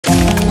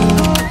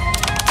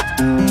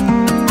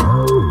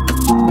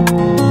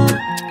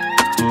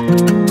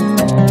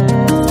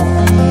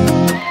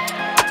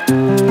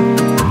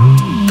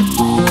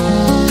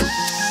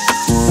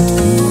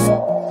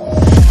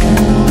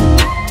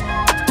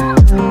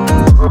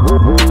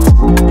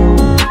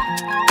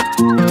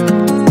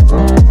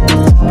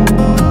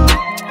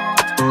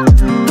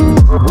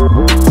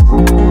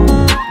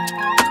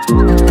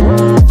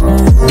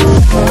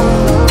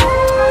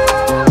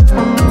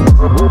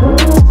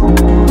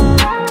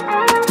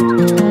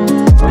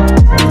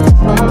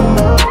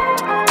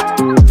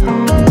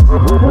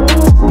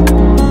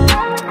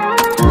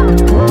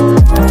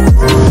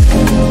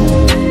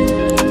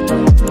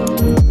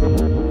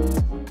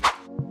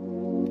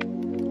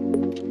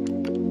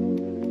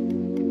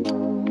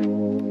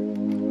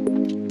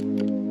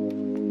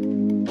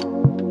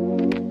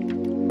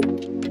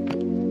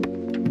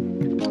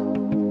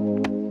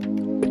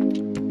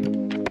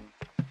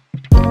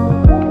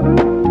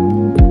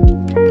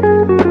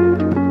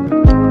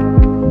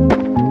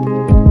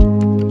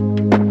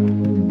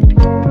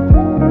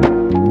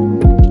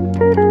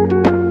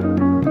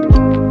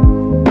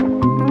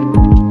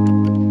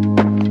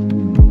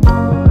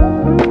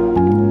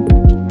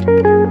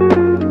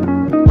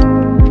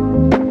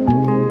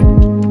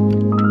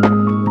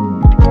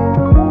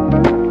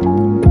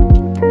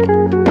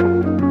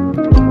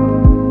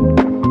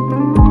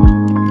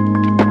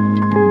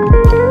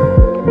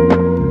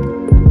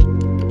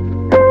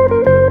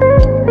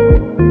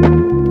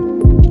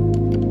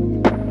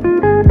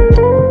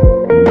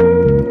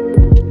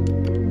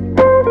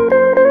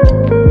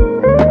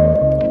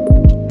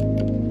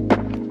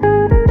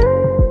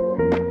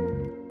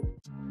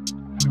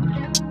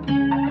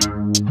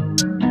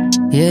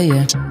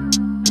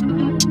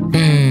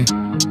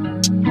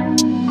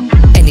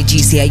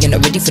Energies, yeah, you're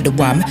not ready for the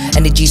wham.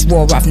 Energies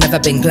raw, I've never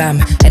been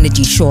glam.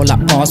 Energy sure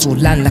like bars will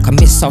land, like a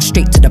missile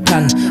straight to the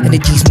plan.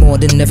 Energy's more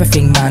than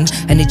everything, man.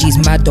 Energy's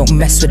mad, don't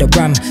mess with the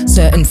ram.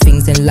 Certain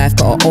things in life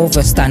gotta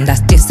overstand.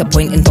 That's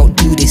disappointing, don't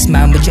do this,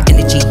 man. With your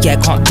energy,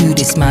 yeah, can't do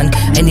this, man.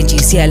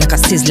 Energy's, yeah, like a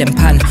sizzling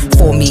pan.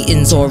 4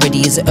 meetings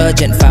already is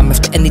urgent, fam.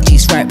 If the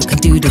energy's right, we can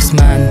do this,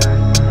 man.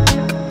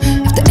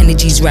 If the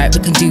energy's right,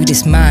 we can do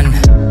this, man.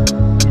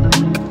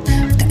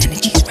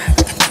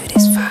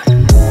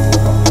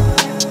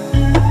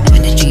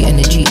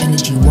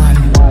 Energy one.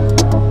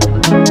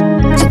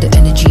 To the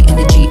energy one.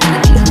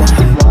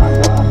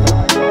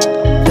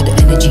 But the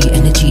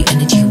energy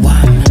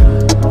one.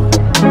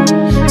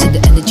 To the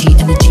energy.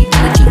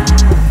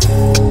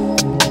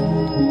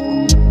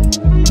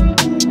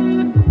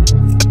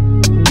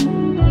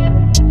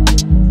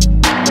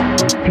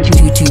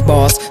 2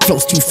 bars,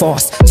 flows too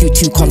fast.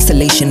 2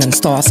 constellation and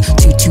stars.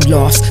 2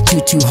 laughs,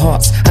 2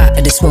 hearts. Out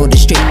of this world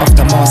is straight off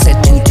the Mars.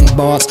 Said 2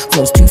 bars,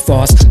 flows too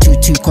fast.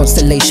 2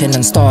 constellation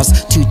and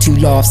stars. 2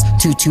 laughs,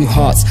 2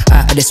 hearts.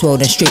 Out of this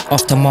world and straight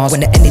off to Mars.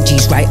 When the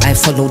energy's right, I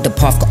follow the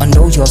path. Gotta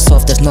know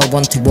yourself, there's no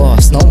one to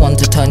ask. No one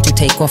to turn to,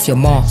 take off your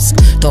mask.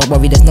 Don't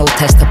worry, there's no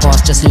test to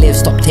pass. Just live,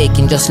 stop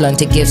taking, just learn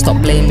to give.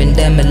 Stop blaming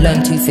them and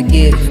learn to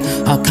forgive.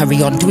 I'll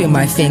carry on doing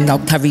my thing. I'll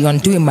carry on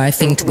doing my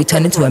thing till we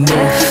turn into a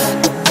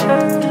myth.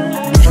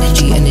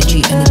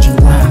 Energy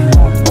one.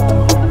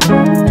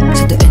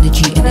 To the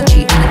energy one.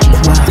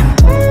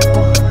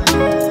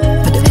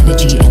 But the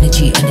energy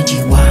one.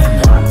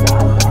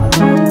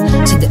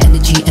 To the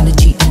energy.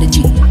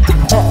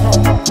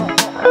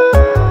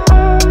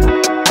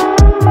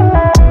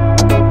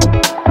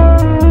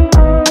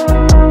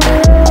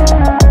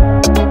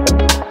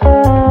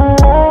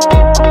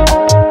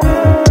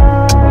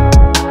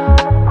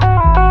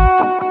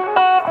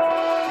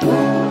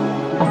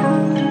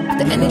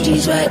 The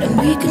energy's right and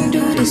we can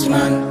do this,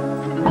 man.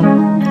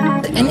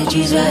 The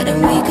energy's right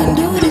and we can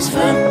do this,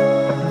 fam.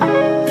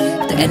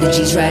 The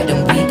energy's right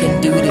and we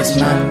can do this,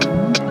 man.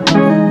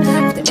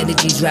 The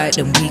energy's right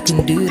and we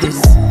can do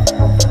this.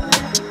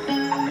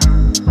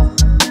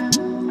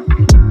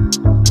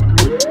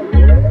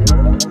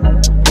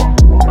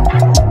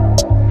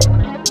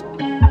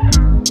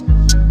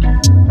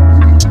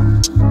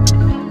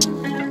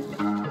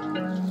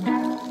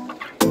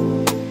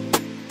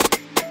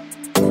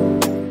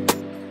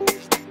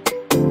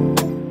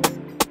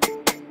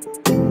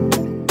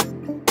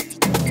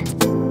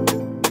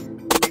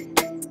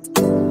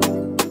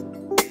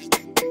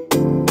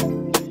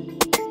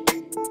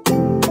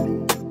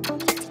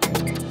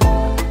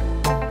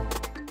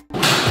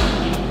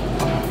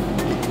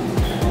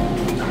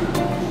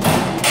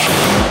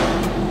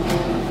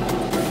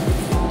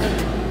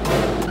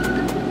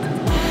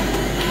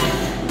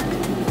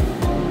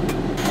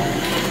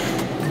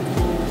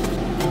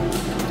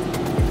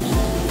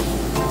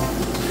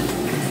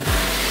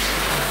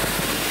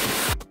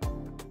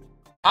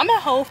 I'm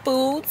at Whole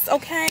Foods,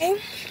 okay?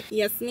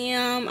 Yes,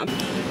 ma'am.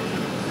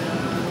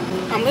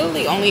 I'm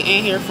literally only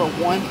in here for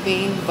one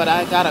thing, but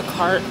I got a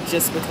cart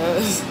just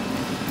because.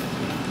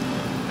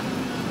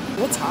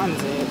 What time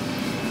is it?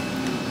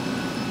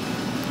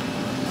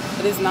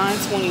 It is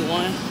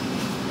 9:21.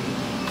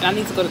 And I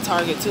need to go to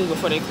Target too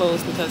before they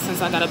close because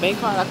since I got a bank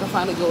card, I can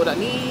finally get what I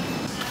need.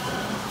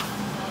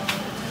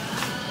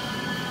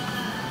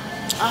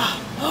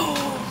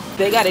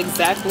 They got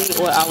exactly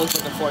what I was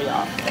looking for,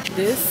 y'all.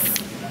 This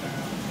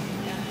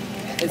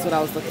is what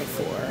I was looking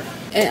for.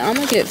 And I'm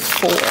gonna get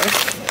 4.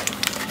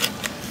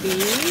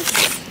 These.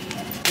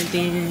 And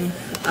then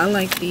I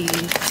like the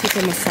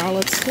tikka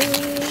masala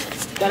too.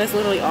 That is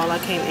literally all I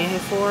came in here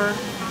for.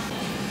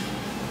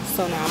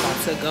 So now I'm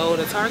about to go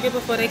to Target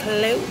before they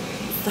close.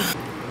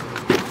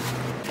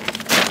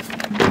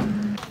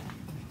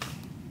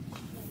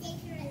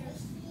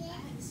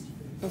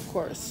 Of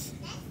course,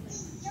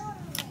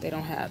 they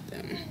don't have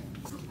them.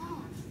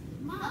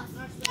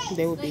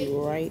 They will be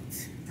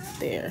right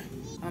there.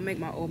 I'll make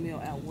my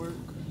oatmeal at work,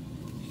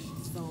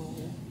 so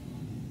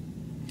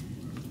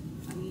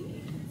I need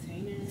a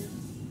container.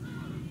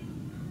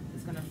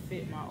 It's gonna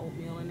fit my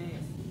oatmeal in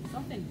it.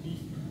 Something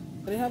deep.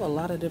 They have a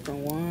lot of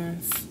different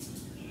ones,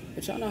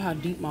 but y'all know how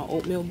deep my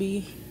oatmeal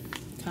be.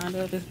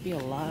 Kinda, this be a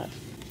lot.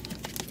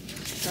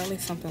 Probably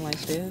something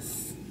like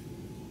this.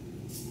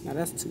 Now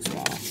that's too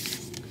small.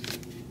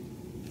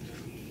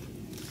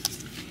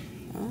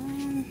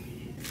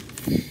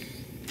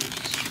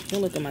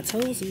 Don't look at my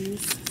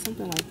toesies.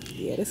 Something like,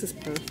 yeah, this is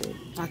perfect,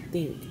 I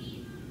think.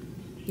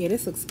 Yeah,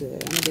 this looks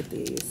good. I'm gonna get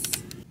these.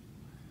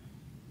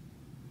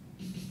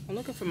 I'm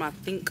looking for my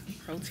Think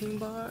protein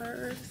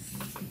bars.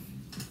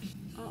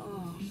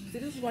 See,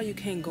 this is why you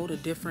can't go to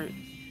different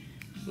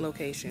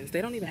locations.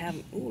 They don't even have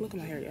them. Ooh, look at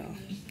my hair, y'all.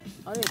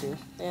 Oh, they do.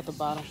 They're at the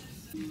bottom.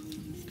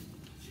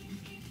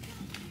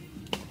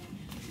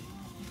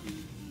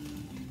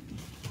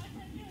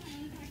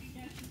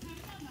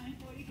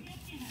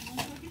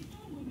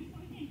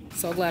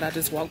 So glad I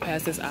just walked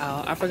past this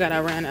aisle. I forgot I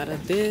ran out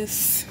of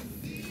this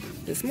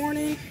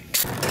morning.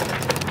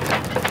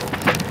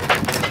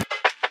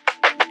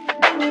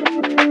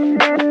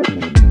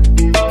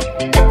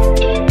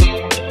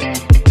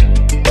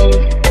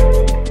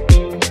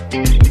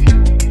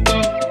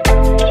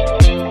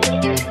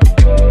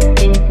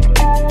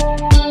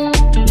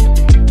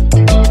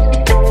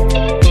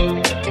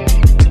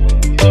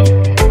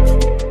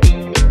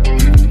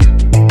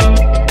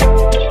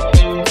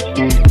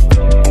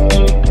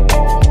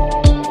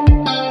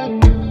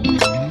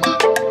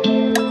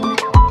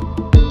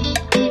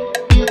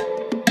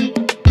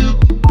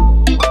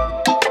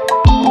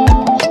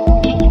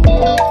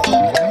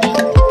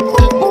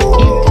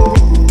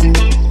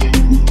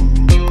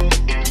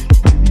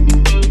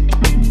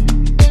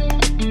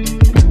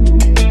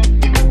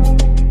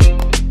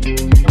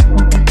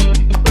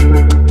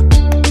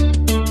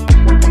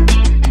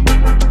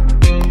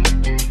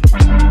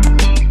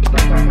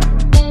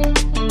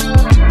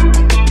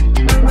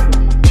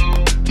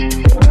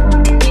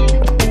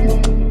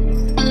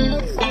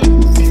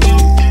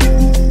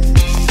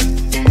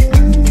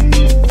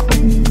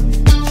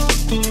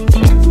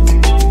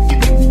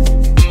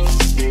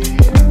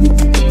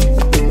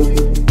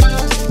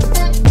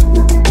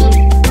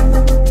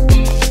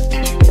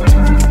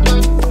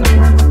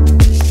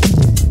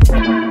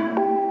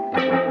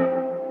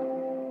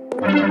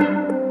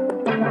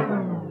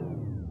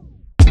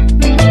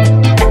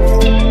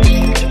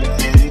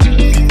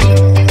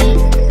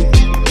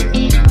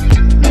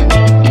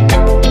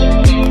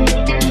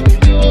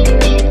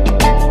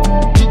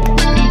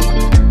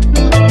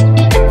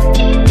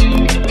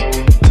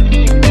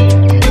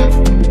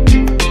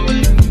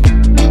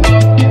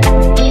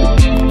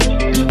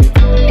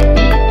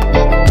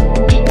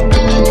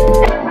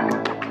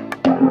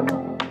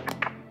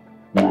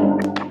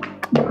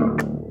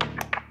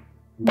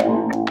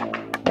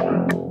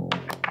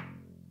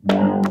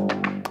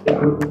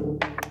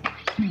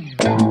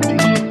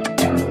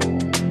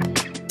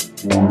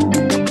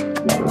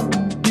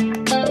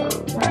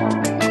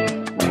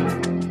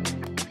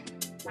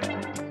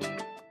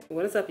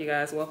 up, you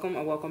guys? Welcome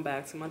or welcome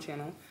back to my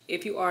channel.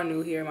 If you are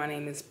new here, my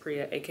name is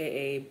Pria,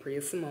 aka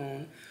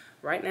Priasymonee.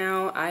 Right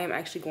now I am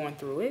actually going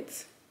through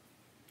it,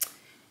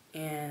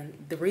 and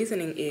the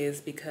reasoning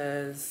is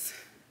because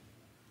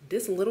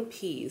this little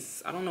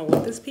piece, I don't know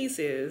what this piece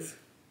is,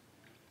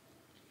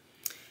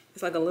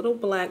 it's like a little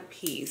black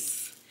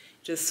piece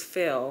just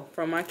fell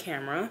from my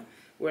camera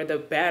where the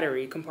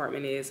battery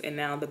compartment is, and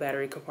now the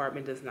battery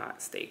compartment does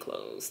not stay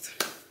closed.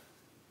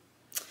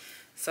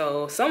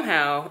 So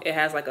somehow it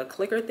has like a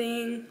clicker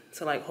thing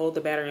to like hold the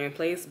battery in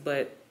place,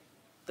 but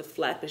the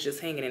flap is just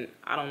hanging, and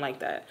I don't like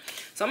that.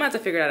 So I'm gonna have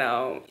to figure that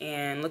out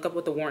and look up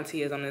what the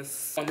warranty is on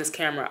this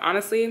camera.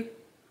 Honestly,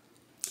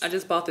 I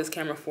just bought this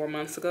camera 4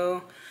 months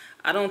ago.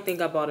 I don't think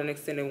I bought an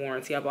extended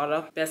warranty. I bought it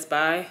off Best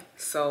Buy.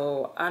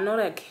 So I know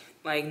that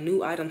like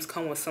new items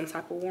come with some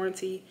type of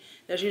warranty.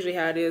 That's usually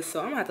how it is. So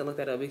I'm gonna have to look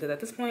that up because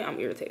at this point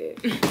I'm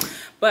irritated.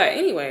 But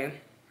anyway,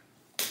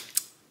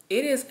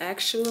 it is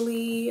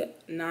actually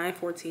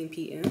 9:14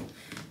 p.m.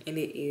 and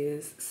it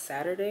is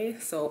Saturday.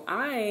 So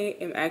I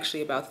am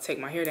actually about to take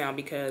my hair down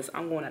because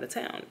I'm going out of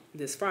town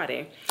this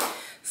Friday.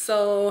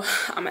 So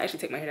I'm gonna actually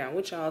take my hair down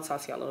with y'all,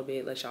 talk to y'all a little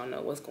bit, let y'all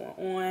know what's going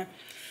on,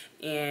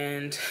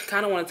 and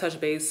kind of want to touch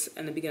base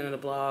in the beginning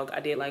of the vlog. I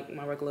did like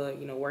my regular,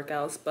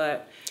 workouts,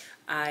 but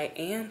I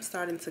am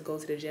starting to go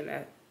to the gym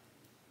at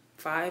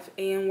 5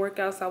 a.m.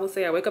 workouts. I would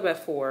say I wake up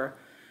at 4,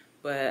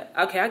 but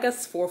okay, I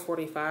guess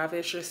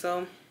 4:45-ish or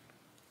so.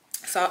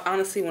 So I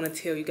honestly want to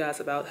tell you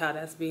guys about how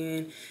that's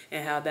been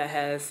and how that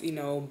has,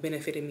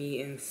 benefited me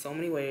in so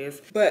many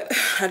ways. But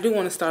I do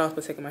want to start off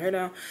by taking my hair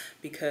down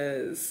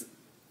because,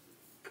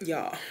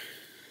 y'all,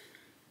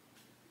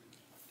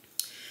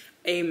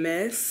 a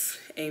mess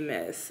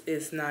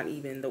is not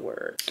even the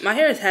word. My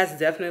hair has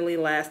definitely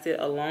lasted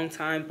a long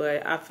time,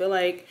 but I feel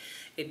like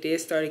it did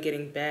start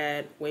getting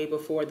bad way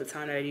before the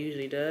time that it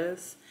usually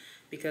does,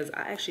 because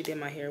I actually did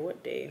my hair,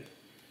 what day?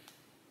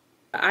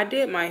 I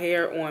did my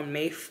hair on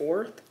May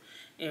 4th.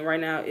 And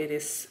right now it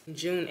is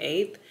June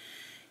 8th,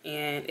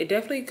 and it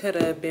definitely could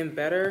have been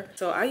better.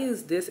 So I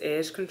use this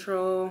edge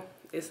control.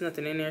 It's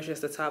nothing in there, it's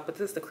just the top, but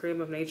this is the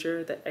Cream of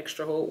Nature, the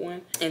extra hold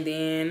one. And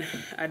then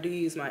I do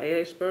use my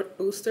edge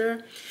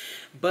booster.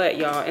 But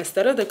y'all,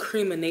 instead of the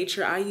Cream of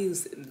Nature, I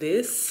use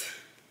this.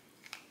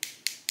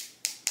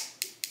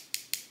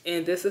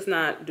 And this does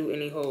not do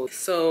any hold.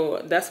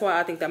 So that's why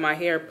I think that my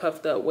hair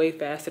puffed up way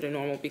faster than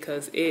normal,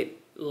 because it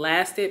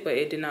lasted, but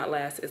it did not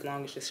last as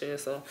long as it should.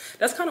 So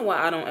that's kind of why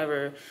I don't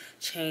ever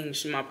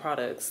change my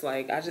products.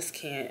 Like, I just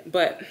can't.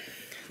 But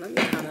let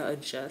me kind of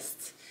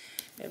adjust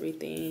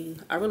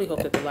everything. I really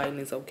hope that the lighting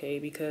is okay,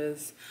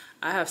 because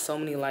I have so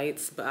many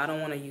lights, but I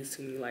don't want to use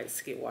too many lights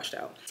to get washed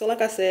out. So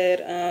like I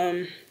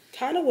said,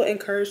 kind of what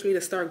encouraged me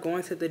to start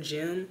going to the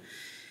gym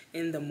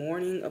in the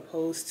morning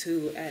opposed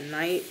to at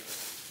night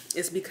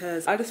is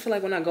because I just feel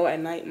like when I go at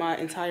night, my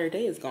entire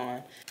day is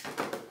gone.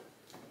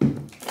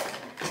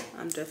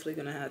 I'm definitely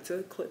gonna have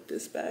to clip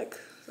this back.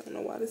 I don't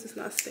know why this is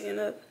not staying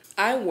up.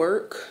 I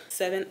work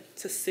 7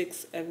 to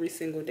 6 every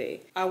single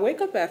day. I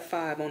wake up at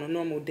 5 on a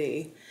normal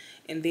day,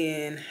 and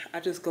then I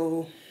just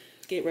go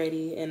get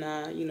ready and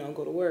I,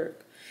 go to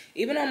work.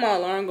 Even though my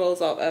alarm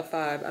goes off at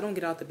 5, I don't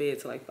get out the bed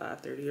till like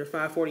 5:30 or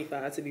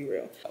 5:45 to be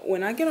real.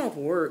 When I get off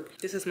work,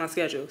 this is my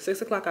schedule. 6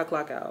 o'clock I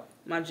clock out.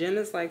 My gym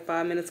is like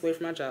 5 minutes away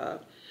from my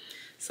job.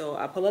 So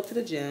I pull up to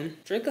the gym,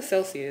 drink a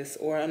Celsius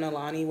or an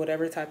Alani,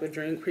 whatever type of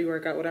drink,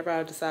 pre-workout, whatever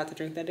I decide to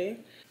drink that day.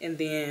 And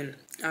then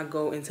I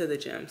go into the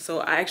gym.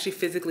 So I actually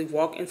physically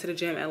walk into the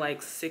gym at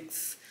like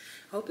 6.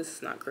 I hope this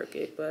is not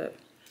crooked, but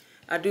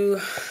I do.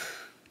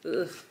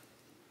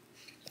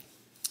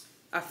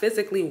 I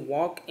physically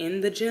walk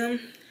in the gym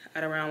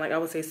at around, like, I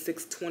would say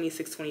 6:20,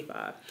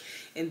 6:25.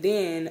 And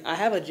then I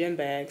have a gym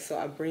bag, so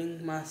I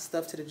bring my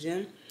stuff to the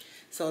gym.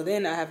 So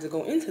then I have to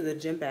go into the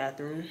gym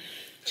bathroom,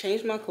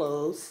 change my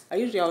clothes. I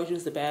usually always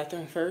use the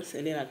bathroom first,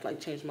 and then I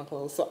like change my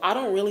clothes. So I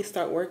don't really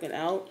start working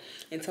out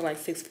until like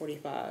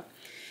 6:45.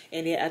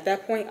 And then at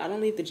that point, I don't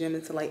leave the gym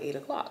until like 8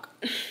 o'clock.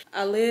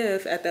 I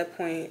live at that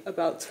point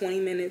about 20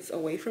 minutes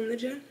away from the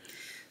gym.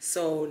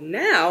 So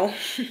now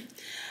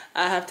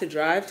I have to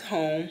drive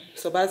home.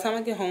 So by the time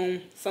I get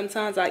home,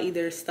 sometimes I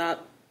either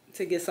stop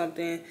to get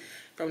something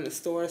from the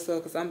store, so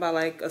because I'm by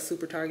like a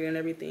super Target and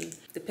everything,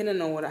 depending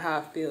on how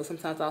I feel,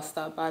 sometimes I'll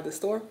stop by the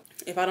store.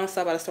 If I don't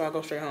stop by the store, I'll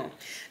go straight home.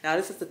 Now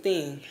this is the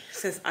thing,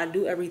 since I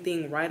do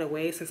everything right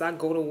away, since I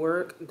go to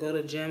work, go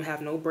to the gym,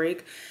 have no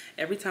break,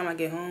 every time I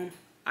get home,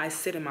 I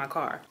sit in my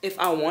car. If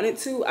I wanted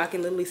to, I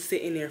can literally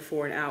sit in there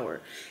for an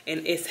hour,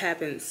 and it's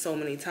happened so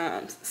many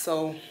times.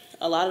 So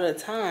a lot of the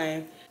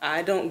time,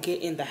 I don't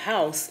get in the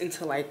house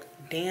until like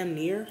damn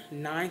near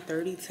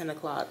 9:30, 10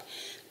 o'clock.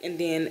 And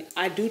then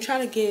I do try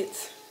to get,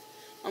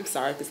 I'm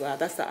sorry if it's loud,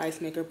 that's the ice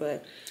maker,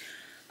 but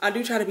I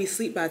do try to be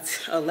asleep by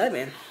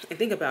 11. And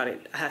think about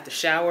it, I have to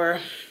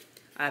shower,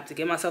 I have to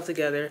get myself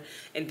together,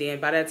 and then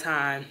by that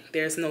time,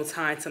 there's no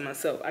time to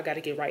myself. I got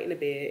to get right in the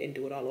bed and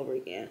do it all over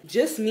again.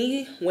 Just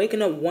me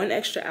waking up 1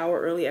 extra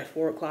hour early at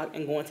 4 o'clock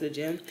and going to the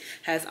gym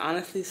has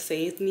honestly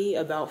saved me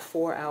about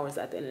 4 hours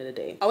at the end of the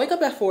day. I wake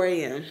up at 4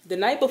 a.m. The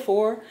night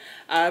before,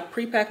 I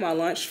pre-pack my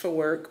lunch for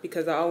work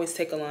because I always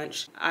take a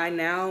lunch. I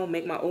now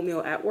make my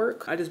oatmeal at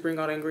work. I just bring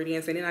all the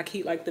ingredients, and then I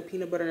keep like the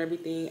peanut butter and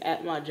everything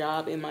at my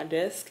job in my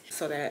desk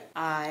so that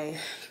I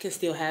can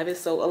still have it.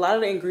 So a lot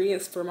of the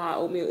ingredients for my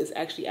oatmeal is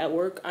actually at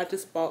work. I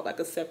just bought like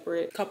a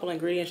separate couple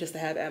ingredients just to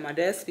have at my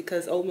desk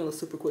because oatmeal is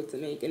super quick to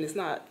make, and it's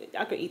not,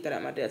 I could eat that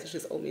at my desk. It's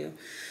just oatmeal.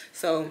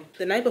 So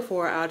the night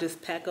before, I'll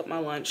just pack up my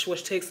lunch,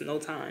 which takes no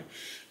time,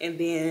 and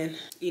then,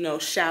 you know,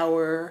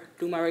 shower,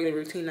 do my regular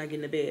routine, and I get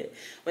into bed.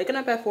 Waking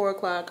up at 4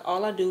 o'clock,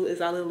 all I do is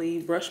I literally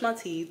brush my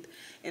teeth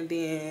and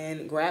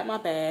then grab my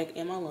bag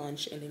and my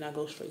lunch, and then I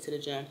go straight to the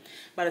gym.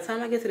 By the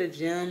time I get to the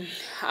gym,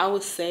 I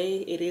would say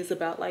it is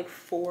about like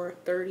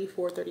 4:30,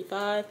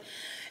 4:35.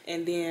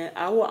 And then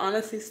I will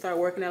honestly start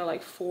working out at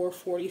like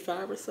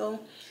 4:45 or so,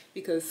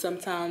 because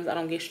sometimes I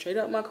don't get straight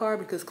up my car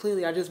because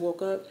clearly I just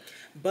woke up.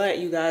 But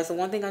you guys, the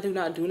one thing I do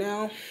not do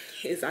now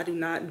is I do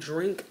not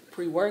drink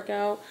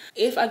pre-workout.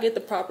 If I get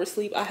the proper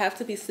sleep, I have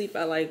to be asleep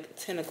at like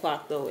 10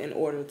 o'clock though in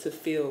order to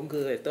feel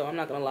good though. I'm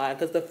not gonna lie,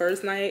 because the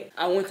first night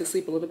I went to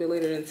sleep a little bit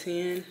later than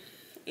 10,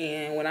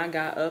 and when I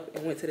got up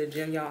and went to the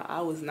gym, y'all,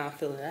 I was not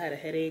feeling it. I had a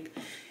headache.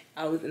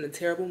 I was in a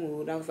terrible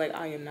mood. I was like,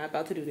 I am not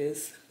about to do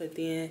this. But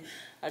then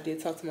I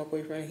did talk to my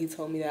boyfriend. He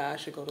told me that I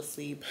should go to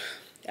sleep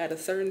at a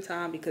certain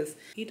time because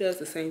he does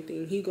the same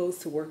thing. He goes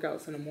to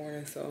workouts in the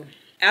morning. So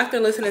after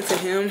listening to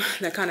him,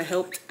 that kind of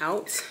helped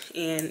out,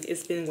 and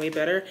it's been way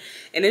better.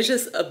 And it's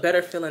just a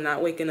better feeling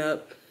not waking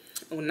up,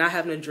 not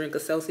having to drink a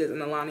Celsius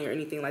and Alani or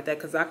anything like that,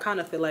 because I kind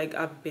of feel like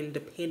I've been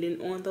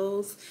dependent on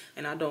those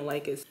and I don't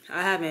like it.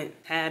 I haven't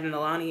had an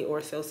Alani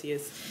or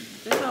Celsius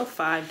in about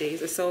 5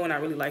 days or so, and I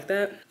really like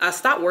that. I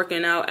stopped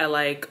working out at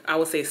like, I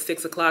would say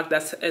 6 o'clock.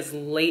 That's as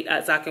late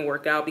as I can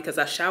work out because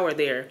I shower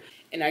there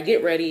and I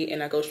get ready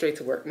and I go straight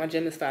to work. My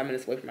gym is 5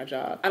 minutes away from my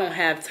job. I don't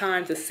have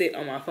time to sit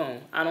on my phone.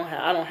 I don't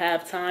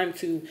have time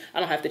to, I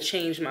don't have to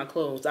change my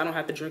clothes. I don't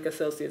have to drink a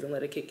Celsius and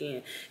let it kick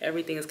in.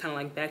 Everything is kind of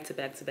like back to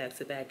back to back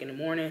to back in the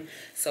morning.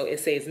 So it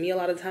saves me a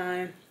lot of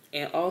time.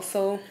 And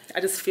also,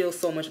 I just feel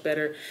so much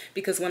better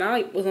because when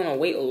I was on a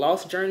weight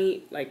loss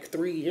journey like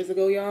 3 years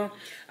ago, y'all,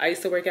 I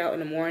used to work out in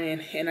the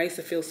morning, and I used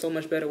to feel so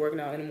much better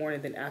working out in the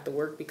morning than after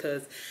work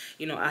because,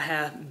 you know, I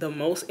have the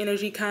most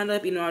energy kind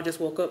of, you know, I just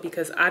woke up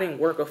because I didn't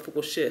work a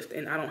full shift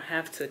and I don't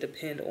have to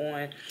depend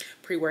on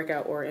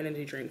pre-workout or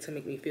energy drink to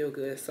make me feel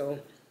good. So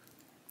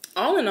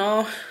all in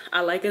all,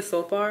 I like it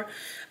so far.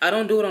 I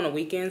don't do it on the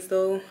weekends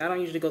though. I don't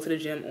usually go to the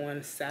gym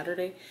on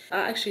Saturday.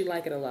 I actually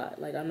like it a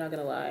lot, like I'm not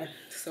gonna lie.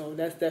 So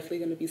that's definitely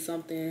gonna be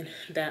something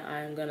that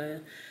I'm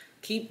gonna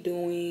keep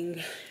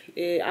doing.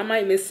 I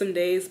might miss some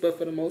days, but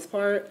for the most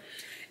part,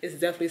 it's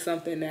definitely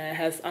something that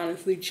has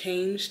honestly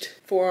changed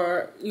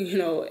for, you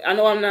know, I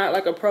know I'm not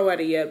like a pro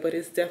at it yet, but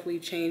it's definitely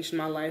changed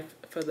my life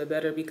for the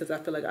better because I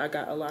feel like I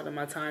got a lot of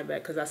my time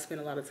back because I spend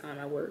a lot of time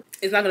at work.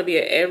 It's not going to be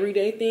an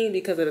everyday thing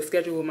because of the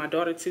schedule with my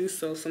daughter too,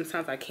 so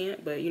sometimes I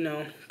can't, but you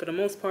know, for the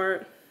most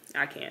part,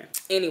 I can.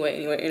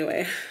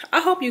 Anyway,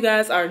 I hope you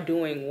guys are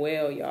doing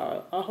well,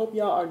 y'all. I hope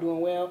y'all are doing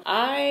well.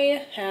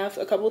 I have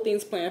a couple of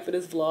things planned for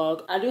this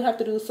vlog. I do have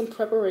to do some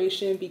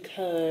preparation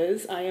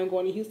because I am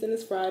going to Houston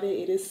this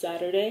Friday. It is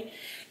Saturday,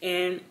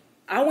 and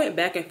I went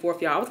back and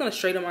forth, y'all. I was going to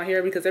straighten my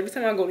hair because every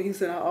time I go to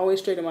Houston, I always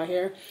straighten my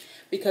hair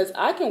because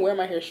I can wear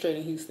my hair straight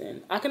in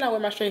Houston. I cannot wear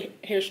my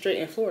hair straight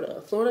in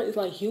Florida. Florida is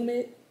like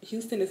humid.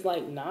 Houston is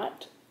like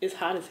not. It's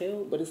hot as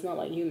hell, but it's not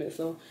like humid,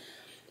 so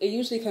it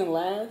usually can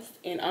last.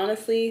 And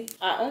honestly,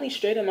 I only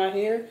straighten my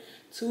hair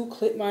to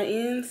clip my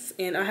ends,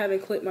 and I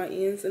haven't clipped my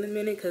ends in a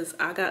minute because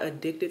I got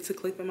addicted to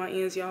clipping my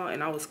ends, y'all,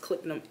 and I was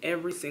clipping them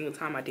every single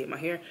time I did my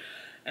hair.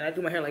 And I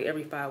do my hair like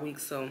every 5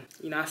 weeks, so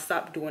you know, I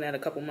stopped doing that a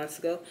couple months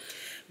ago,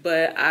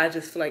 but I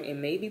just feel like it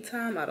may be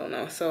time. I don't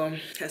know. So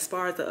as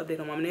far as the update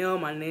on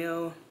my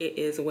nail, it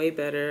is way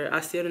better.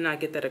 I still did not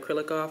get that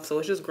acrylic off, so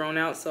it's just grown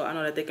out, so I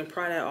know that they can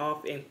pry that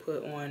off and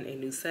put on a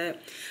new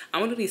set.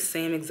 I'm gonna do these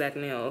same exact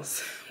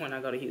nails when I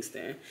go to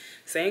Houston,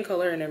 same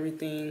color and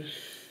everything.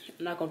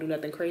 I'm not gonna do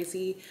nothing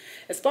crazy.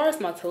 As far as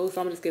my toes,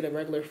 I'm gonna just get a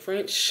regular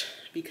French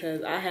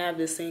because I have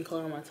this same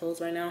color on my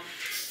toes right now.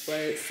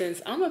 But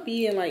since I'm gonna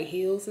be in like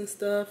heels and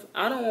stuff,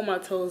 I don't want my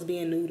toes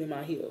being nude in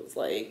my heels.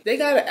 Like, they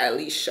gotta at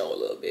least show a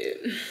little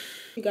bit.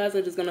 You guys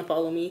are just gonna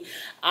follow me.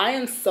 I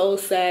am so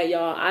sad,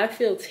 y'all. I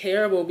feel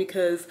terrible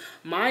because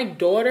my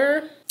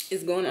daughter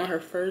is going on her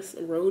first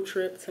road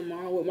trip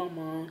tomorrow with my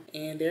mom,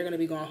 and they're gonna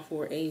be gone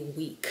for a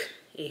week.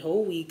 A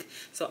whole week.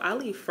 So I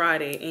leave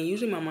Friday, and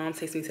usually my mom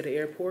takes me to the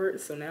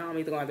airport, so now I'm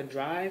either gonna have to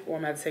drive or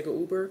I'm gonna have to take an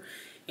Uber.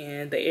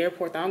 And the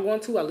airport that I'm going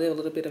to, I live a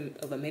little bit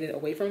of a minute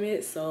away from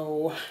it,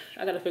 so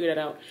I gotta figure that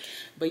out.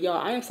 But y'all,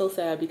 I am so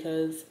sad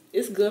because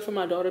it's good for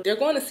my daughter. They're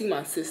going to see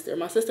my sister.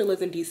 My sister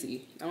lives in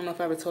DC. I don't know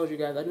if I ever told you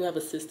guys, I do have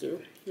a sister.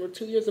 We're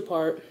 2 years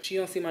apart. She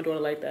don't see my daughter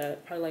like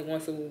that, probably like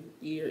once a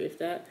year, if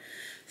that.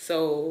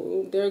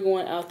 So they're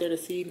going out there to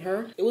see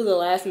her. It was a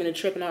last minute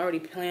trip and I already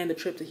planned the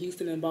trip to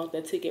Houston and bought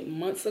that ticket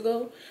months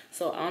ago.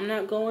 So I'm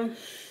not going,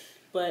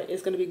 but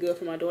it's gonna be good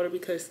for my daughter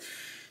because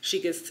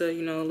she gets to,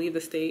 you know, leave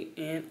the state,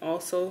 and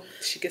also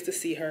she gets to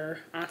see her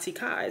auntie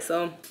Kai.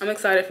 So I'm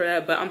excited for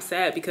that, but I'm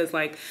sad because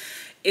like,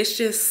 it's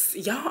just,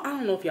 y'all, I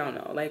don't know if y'all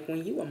know, like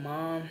when you a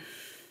mom,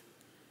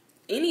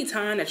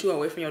 anytime that you are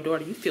away from your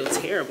daughter, you feel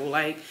terrible.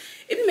 Like,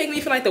 it be making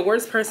me feel like the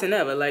worst person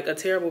ever, like a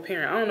terrible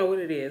parent. I don't know what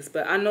it is,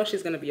 but I know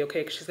she's gonna be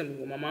okay because she's gonna be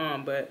with my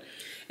mom. But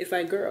it's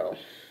like, girl,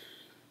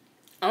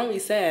 I'm gonna be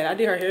sad. I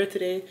did her hair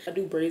today. I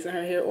do braids in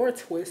her hair or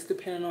twists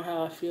depending on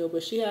how I feel,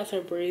 but she has her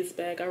braids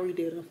back. I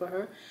redid them for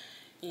her,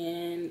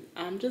 and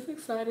I'm just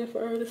excited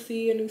for her to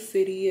see a new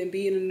city and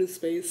be in a new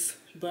space.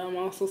 But I'm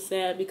also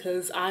sad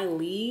because I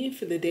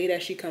leave the day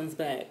that she comes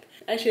back.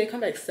 Actually, I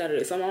come back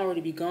Saturday, so I'm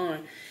already be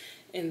gone.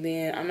 And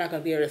then I'm not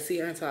going to be able to see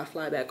her until I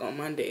fly back on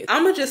Monday.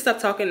 I'm going to just stop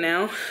talking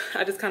now.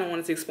 I just kind of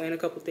wanted to explain a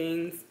couple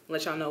things,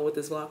 let y'all know what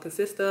this vlog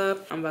consists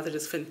of. I'm about to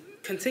just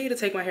continue to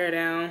take my hair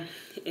down,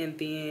 and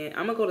then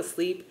I'm going to go to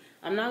sleep.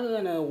 I'm not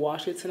going to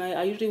wash it tonight.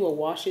 I usually will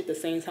wash it the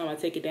same time I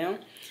take it down.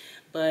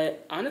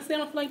 But honestly, I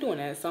don't feel like doing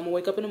that. So I'm going to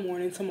wake up in the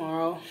morning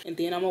tomorrow, and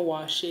then I'm going to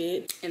wash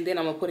it. And then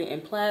I'm going to put it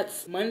in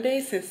plaits. Monday,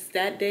 since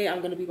that day I'm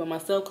going to be by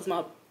myself because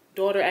my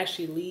daughter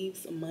actually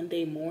leaves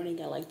Monday morning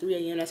at like 3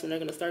 a.m. That's when they're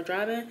gonna start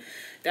driving.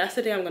 That's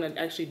the day I'm gonna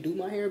actually do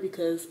my hair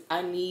because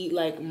I need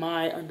like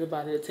my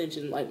undivided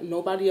attention, like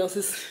nobody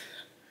else's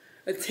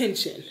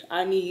attention.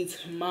 I need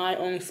my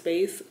own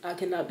space. I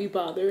cannot be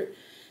bothered.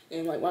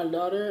 And like my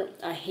daughter,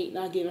 I hate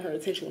not giving her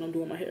attention when I'm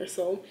doing my hair.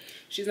 So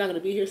she's not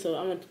gonna be here, so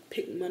I'm gonna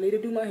pick Monday to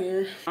do my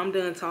hair. I'm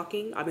done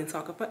talking. I've been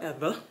talking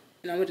forever.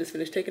 And I'm gonna just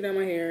finish taking down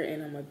my hair,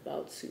 and I'm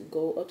about to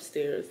go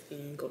upstairs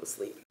and go to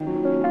sleep.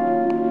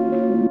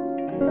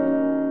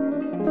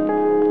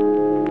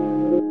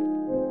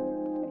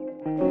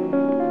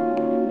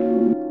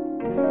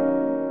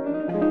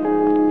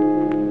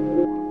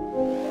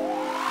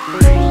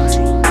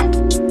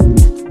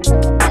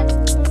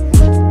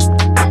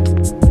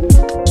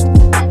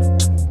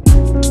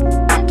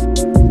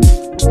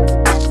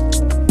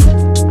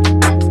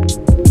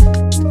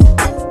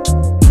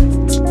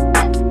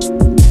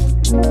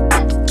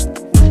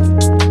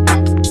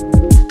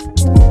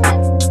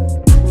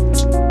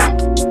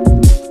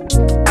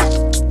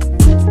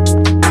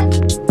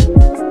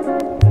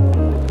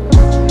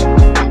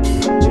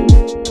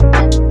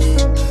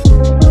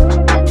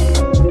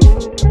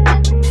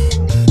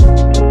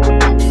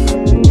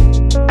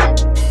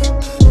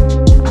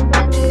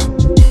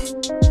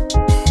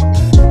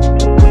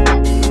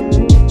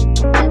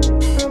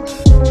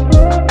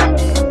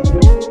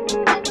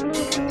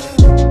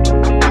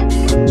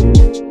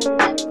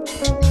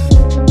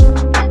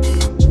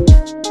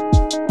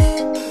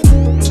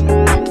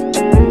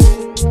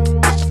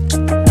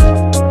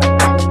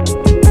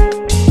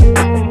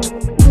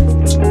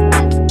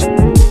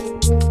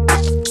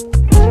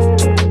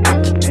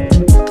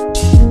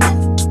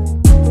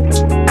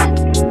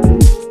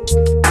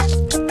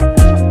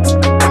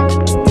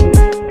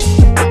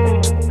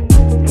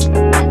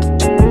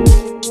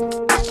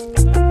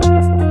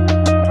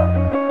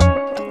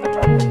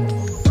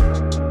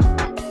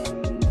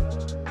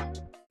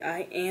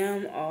 I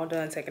am all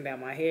done taking down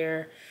my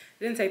hair.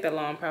 It didn't take that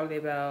long, probably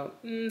about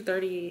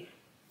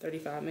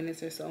 35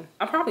 minutes or so.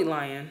 I'm probably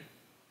lying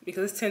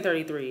because it's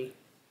 10:33.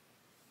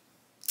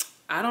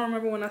 I don't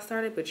remember when I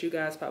started, but you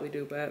guys probably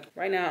do. But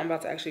right now I'm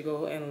about to actually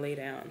go and lay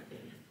down.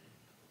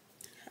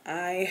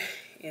 I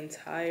am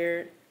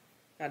tired.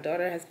 My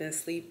daughter has been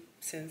asleep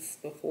since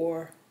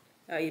before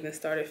I even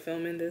started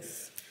filming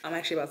this. I'm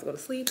actually about to go to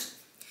sleep.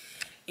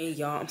 And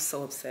y'all, I'm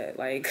so upset.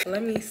 Like,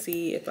 let me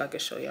see if I can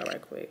show y'all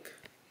right quick.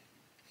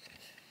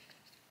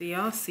 Do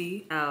y'all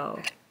see how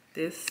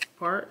this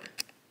part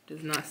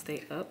does not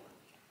stay up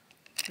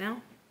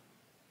now?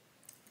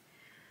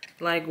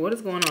 Like, what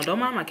is going on? Don't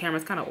mind my camera,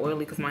 it's kind of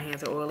oily because my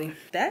hands are oily.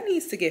 That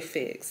needs to get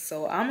fixed.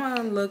 So I'm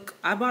gonna look,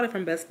 I bought it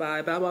from Best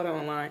Buy, but I bought it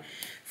online.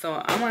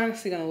 So I'm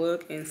actually gonna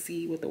look and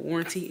see what the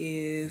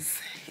warranty is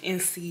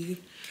and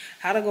see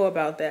how to go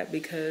about that,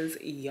 because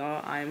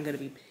y'all, I am gonna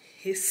be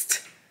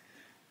pissed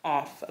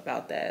off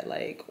about that.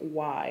 Like,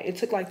 why? It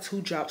took like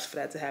 2 drops for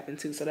that to happen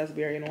too, so that's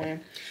very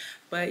annoying.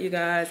 But you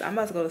guys, I'm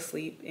about to go to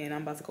sleep, and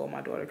I'm about to go with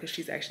my daughter because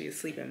she's actually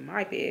asleep in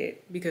my bed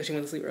because she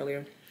went to sleep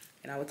earlier.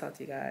 And I will talk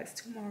to you guys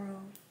tomorrow.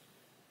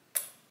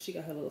 She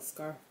got her little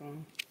scarf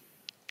on.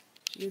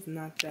 She is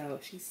knocked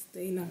out. She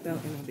stayed knocked out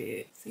in her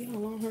bed. See how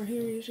long her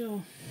hair is,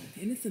 y'all?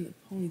 And it's in the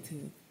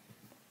ponytail.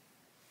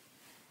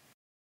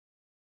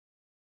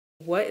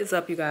 What is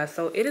up, you guys?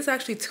 So it is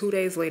actually 2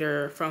 days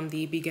later from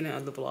the beginning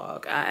of the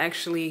vlog. I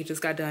actually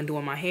just got done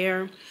doing my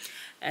hair.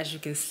 As you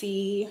can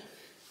see,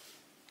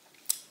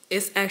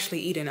 it's actually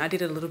eating. I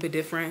did it a little bit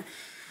different.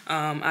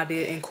 I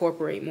did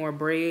incorporate more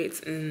braids,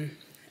 and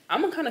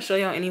I'm gonna kind of show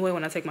y'all anyway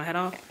when I take my head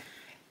off.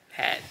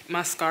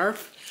 My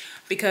scarf,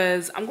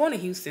 because I'm going to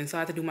Houston, so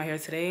I have to do my hair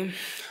today.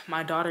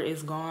 My daughter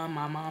is gone.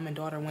 My mom and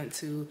daughter went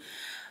to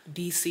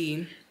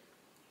DC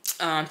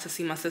to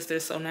see my sister,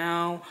 so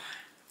now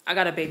I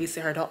gotta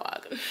babysit her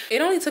dog.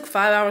 It only took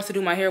 5 hours to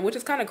do my hair, which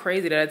is kind of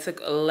crazy that it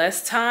took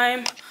less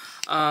time,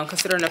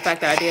 considering the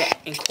fact that I did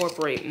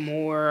incorporate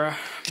more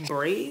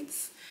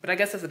braids. But I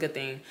guess that's a good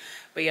thing.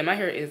 But yeah, my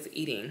hair is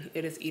eating.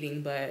 It is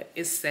eating, but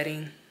it's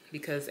setting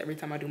because every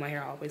time I do my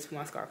hair, I always put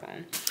my scarf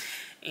on.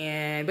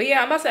 But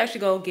yeah, I'm about to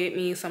actually go get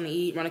me something to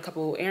eat, run a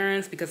couple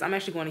errands because I'm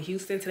actually going to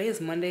Houston. Today is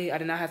Monday. I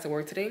did not have to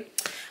work today.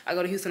 I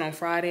go to Houston on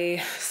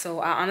Friday. So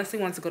I honestly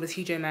want to go to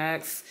TJ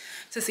Maxx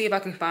to see if I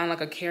can find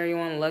like a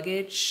carry-on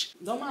luggage.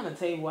 Don't mind the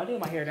table. I did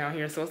my hair down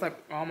here, so it's like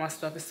all my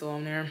stuff is still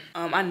on there.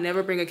 I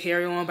never bring a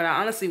carry-on, but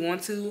I honestly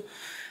want to.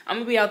 I'm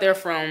gonna be out there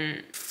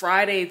from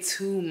Friday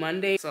to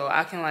Monday, so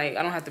I can I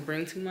don't have to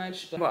bring too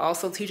much. But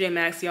also TJ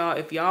Maxx, y'all,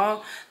 if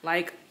y'all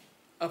like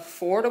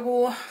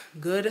affordable,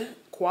 good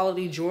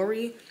quality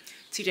jewelry,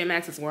 TJ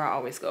Maxx is where I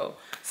always go.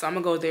 So I'm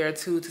gonna go there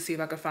too to see if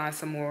I can find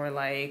some more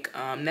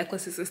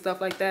necklaces and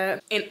stuff like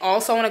that. And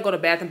also I want to go to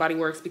Bath and Body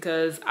Works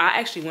because I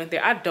actually went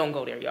there. I don't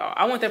go there, y'all.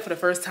 I went there for the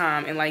first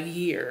time in like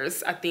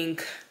years, I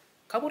think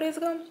a couple days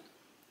ago.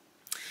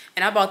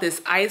 And I bought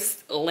this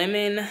iced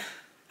lemon.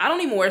 I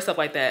don't even wear stuff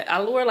like that.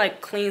 I wear like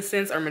clean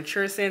scents or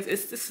mature scents.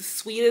 It's just the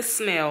sweetest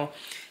smell.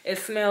 It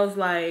smells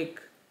like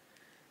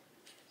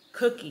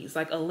cookies,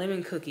 like a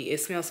lemon cookie. It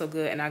smells so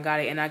good, and I got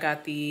it. And I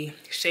got the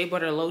shea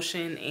butter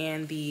lotion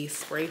and the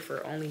spray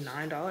for only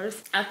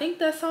 $9. I think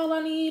that's all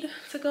I need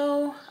to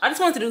go. I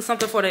just wanted to do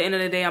something for the end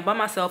of the day. I'm by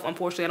myself,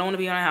 unfortunately. I don't want to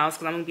be in the house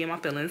because I'm gonna be in my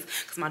feelings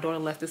because my daughter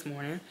left this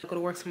morning. I go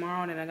to work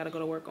tomorrow, and then I gotta go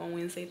to work on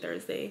Wednesday,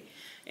 Thursday,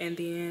 and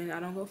then I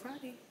don't go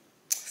Friday.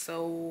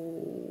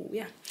 So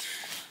yeah.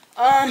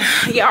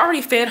 Yeah, I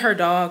already fed her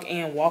dog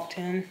and walked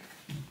him.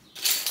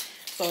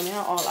 So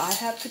now all I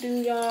have to do,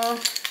 y'all,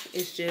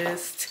 is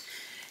just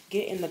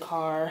get in the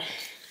car.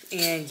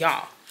 And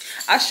y'all,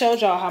 I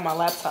showed y'all how my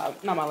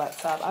laptop, not my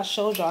laptop, I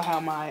showed y'all how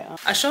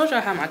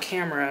my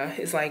camera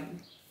is like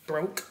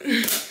broke,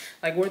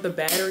 like where the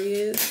battery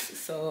is.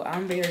 So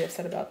I'm very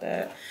upset about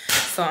that.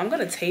 So I'm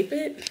gonna tape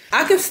it.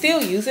 I can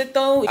still use it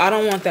though. I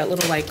don't want that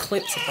little like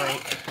clip to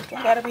break. Do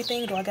I got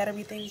everything? Do I got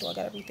everything? Do I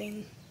got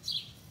everything?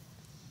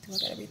 Do I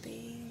got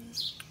everything?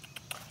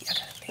 Yeah, I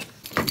got everything.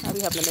 I'll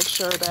be having to make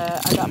sure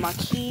that I got my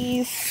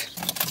keys.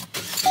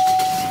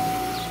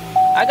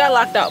 I got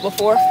locked out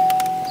before.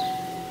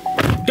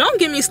 Don't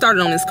get me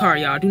started on this car,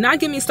 y'all. Do not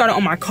get me started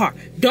on my car.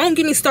 Don't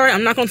get me started.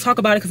 I'm not going to talk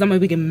about it because I'm going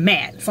to be getting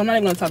mad. So I'm not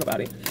even going to talk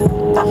about it.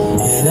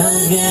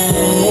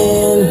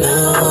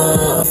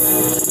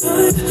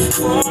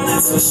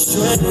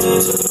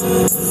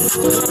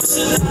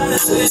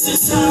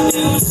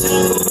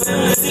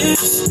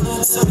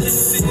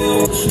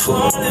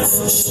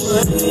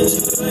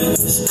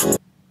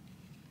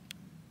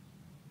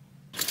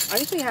 I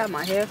usually have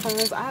my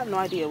headphones. I have no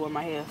idea where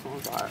my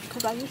headphones are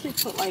because I usually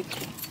put like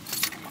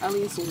at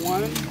least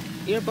one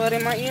earbud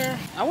in my ear.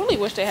 I really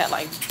wish they had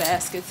like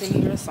baskets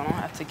in here so I don't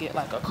have to get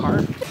like a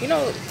cart. You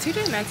know,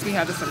 TJ Maxx be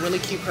having some really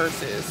cute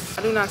purses.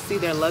 I do not see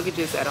their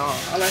luggages at all.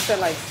 Unless they're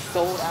like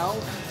sold out.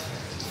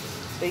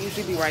 They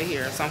usually be right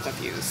here, so I'm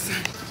confused.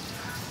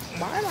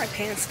 Why are my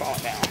pants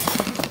falling down?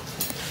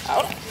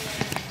 Hold on.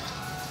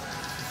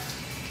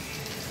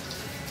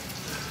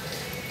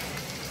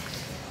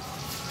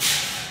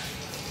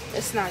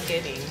 It's not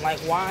getting, like,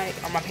 why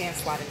are my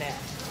pants sliding down?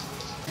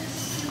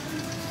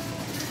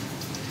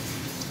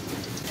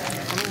 I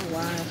don't know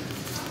why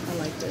I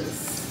like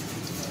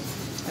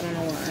this. I don't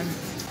know why.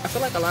 I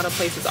feel like a lot of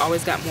places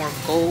always got more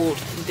gold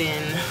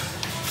than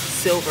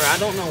silver. I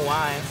don't know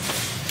why.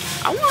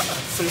 I want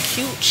some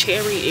cute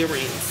cherry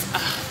earrings.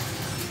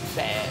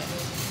 Bad.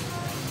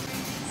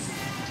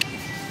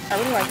 I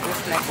really like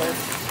this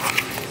necklace.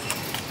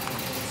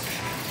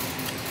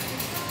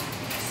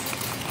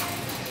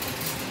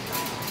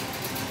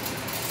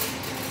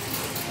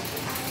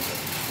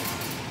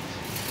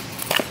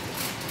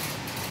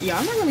 Yeah,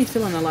 I'm not really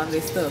feeling a lot of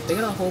this stuff. They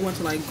got a whole bunch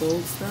of like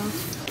gold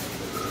stuff.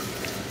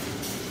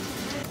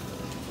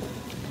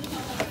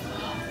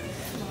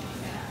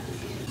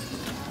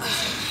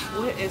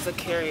 What is a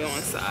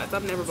carry-on size?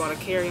 I've never bought a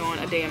carry-on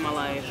a day in my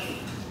life.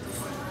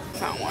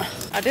 Found one.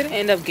 I didn't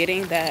end up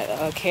getting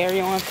that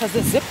carry-on because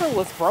the zipper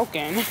was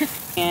broken.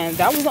 And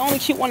that was the only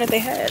cute one that they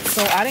had.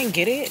 So I didn't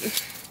get it.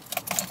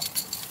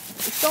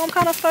 So I'm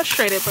kind of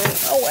frustrated,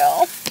 but oh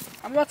well.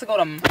 I'm about to go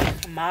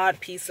to Mod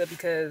Pizza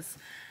because...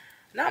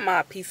 Not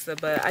Mod Pizza,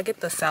 but I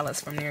get the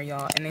salads from there,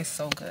 y'all, and they're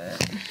so good.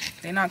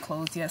 They're not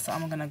closed yet, so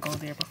I'm gonna go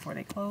there before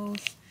they close.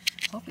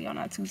 Hopefully y'all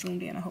not too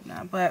zoomed in. I hope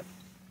not. But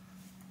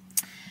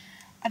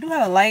I do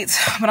have a light,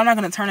 but I'm not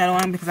gonna turn that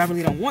on because I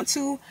really don't want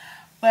to.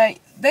 But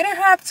they didn't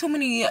have too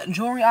many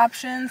jewelry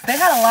options. They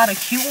had a lot of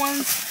cute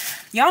ones.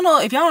 Y'all know,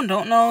 if y'all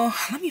don't know,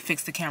 let me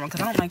fix the camera because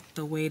I don't like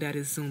the way that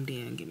is zoomed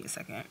in. Give me a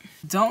second.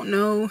 Don't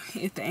know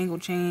if the angle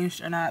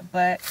changed or not,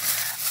 but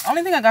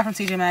only thing I got from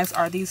TJ Maxx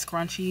are these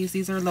scrunchies.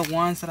 These are the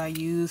ones that I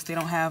use. They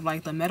don't have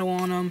like the metal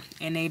on them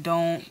and they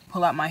don't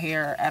pull out my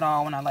hair at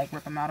all when I like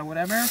rip them out or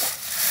whatever.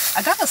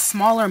 I got a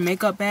smaller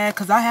makeup bag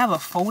because I have a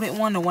folded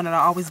one, the one that I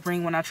always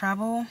bring when I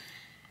travel.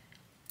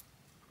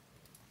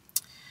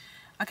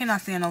 I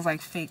cannot stand those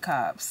like fake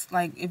cops.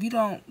 Like if you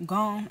don't go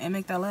on and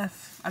make that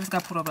left. I just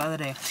got pulled over the other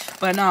day.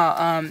 But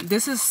no,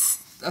 this is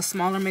a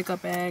smaller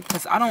makeup bag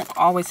because I don't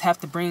always have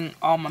to bring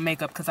all my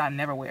makeup because I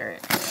never wear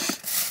it.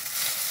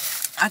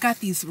 I got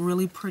these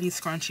really pretty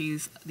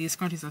scrunchies. These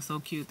scrunchies are so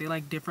cute. They're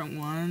like different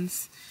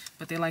ones,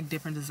 but they're like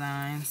different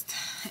designs.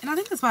 And I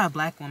think it's by a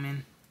black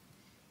woman.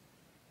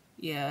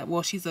 Yeah,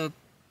 well, she's a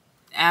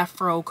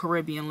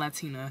Afro-Caribbean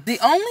Latina. The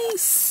only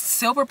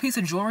silver piece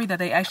of jewelry that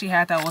they actually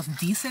had that was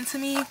decent to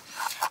me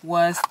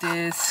was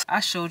this. I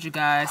showed you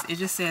guys. It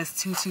just says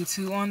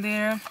 222 on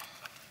there.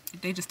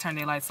 They just turned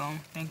their lights on,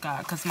 thank God,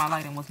 because my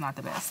lighting was not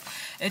the best.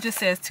 It just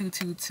says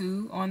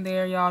 222 on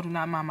there, y'all. Do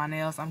not mind my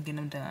nails. I'm getting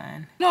them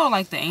done. You know,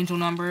 like the angel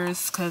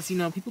numbers, because, you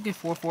know, people get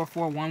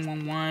 444,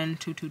 111,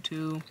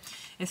 222.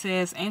 It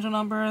says angel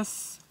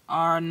numbers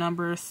are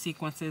number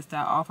sequences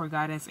that offer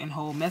guidance and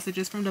hold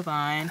messages from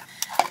divine.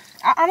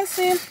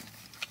 Honestly,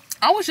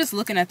 I was just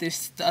looking at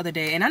this the other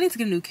day, and I need to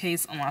get a new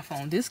case on my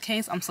phone. This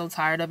case, I'm so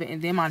tired of it.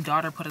 And then my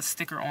daughter put a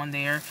sticker on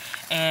there,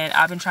 and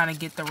I've been trying to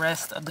get the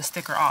rest of the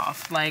sticker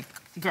off. Like,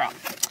 girl,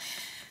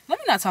 let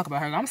me not talk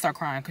about her. I'm gonna start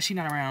crying because she's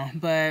not around.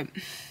 But,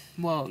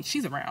 well,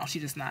 she's around.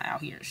 She's just not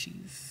out here.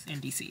 She's in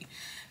DC.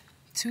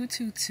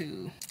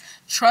 222.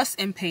 Trust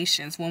and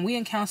patience. When we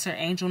encounter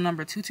angel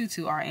number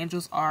 222, our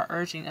angels are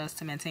urging us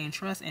to maintain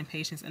trust and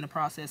patience in the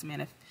process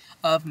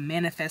of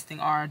manifesting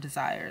our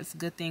desires.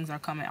 Good things are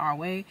coming our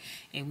way,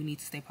 and we need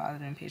to stay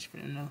positive and patient for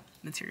them to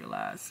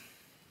materialize.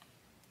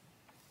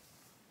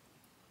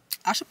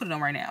 I should put it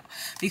on right now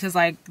because,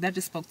 like, that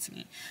just spoke to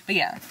me. But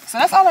yeah, so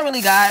that's all I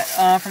really got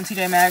from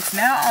TJ Maxx.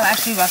 Now I'm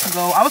actually about to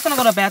go. I was gonna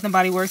go to Bath and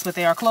Body Works, but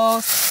they are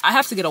closed. I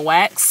have to get a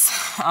wax.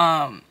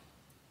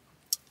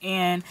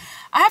 And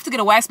I have to get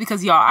a wax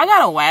because, y'all, I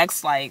got a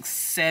wax like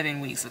 7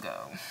 weeks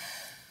ago.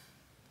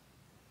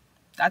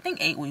 I think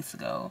 8 weeks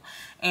ago.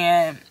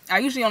 And I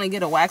usually only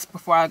get a wax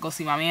before I go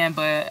see my man,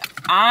 but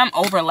I'm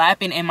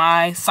overlapping and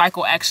my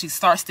cycle actually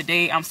starts the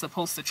day I'm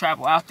supposed to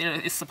travel out there.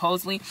 It's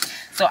supposedly.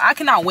 So I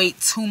cannot wait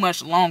too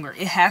much longer.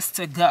 It has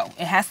to go.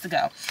 It has to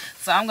go.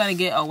 So I'm going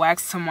to get a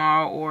wax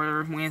tomorrow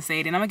or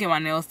Wednesday. Then I'm going to get my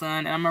nails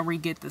done and I'm going to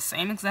re-get the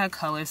same exact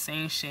color,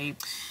 same shape.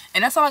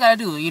 And that's all I got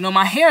to do. You know,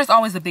 my hair is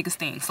always the biggest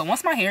thing. So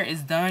once my hair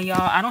is done,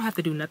 y'all, I don't have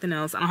to do nothing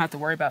else. I don't have to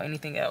worry about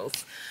anything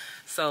else.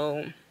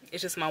 So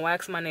it's just my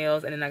wax, my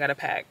nails, and then I got to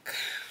pack.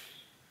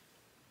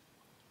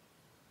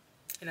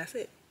 And that's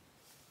it.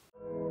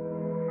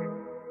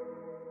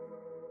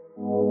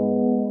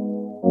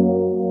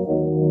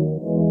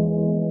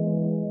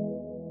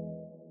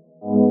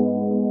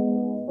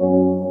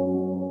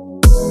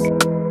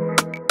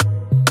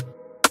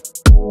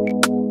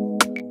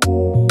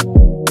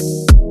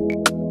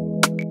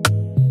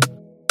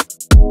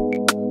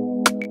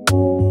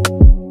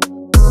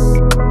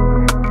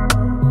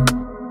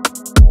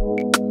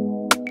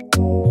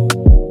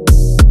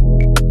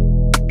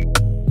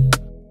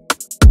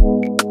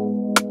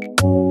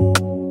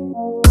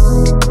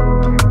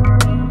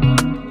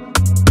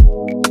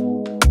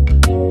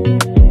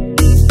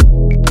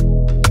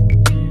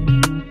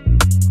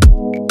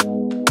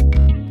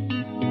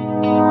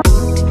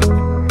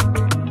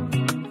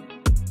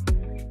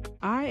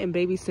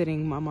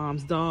 Babysitting my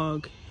mom's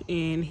dog,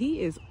 and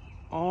he is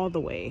all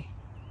the way,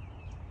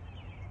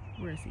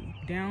 where is he?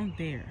 Down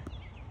there.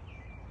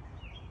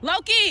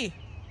 Loki!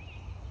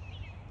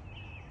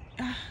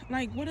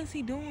 Like, what is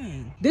he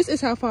doing? This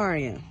is how far I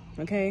am,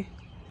 okay?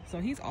 So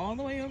he's all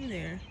the way over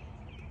there,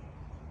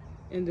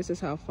 and this is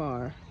how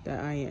far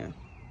that I am.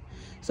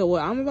 So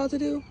what I'm about to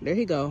do, there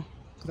he go,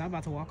 because I'm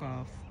about to walk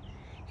off.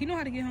 He know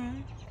how to get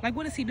home. Like,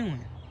 what is he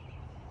doing?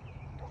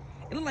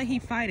 It look like he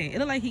fighting. It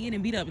look like he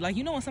getting beat up. Like,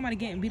 you know when somebody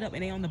getting beat up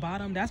and they on the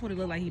bottom? That's what it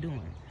look like he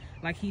doing.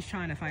 Like he's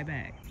trying to fight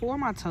back. For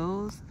my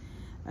toes,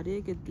 I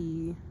did get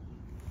the...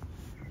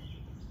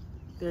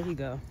 There he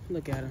go.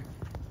 Look at him.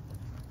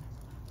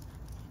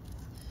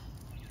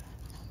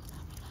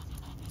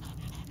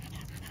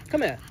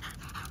 Come here.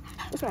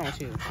 What's wrong with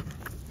you?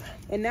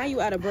 And now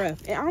you out of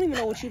breath. And I don't even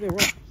know what you've been...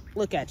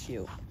 Look at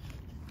you.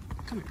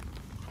 Come here.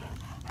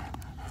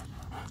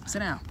 Sit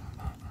down.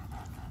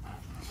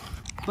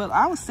 But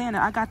I was saying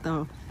that I got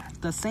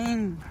the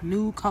same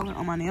new color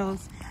on my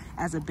nails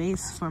as a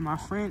base for my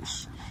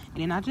French.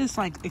 And then I just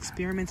like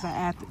experimented.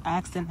 I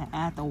asked them to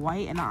add the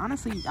white. And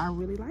honestly, I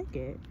really like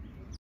it.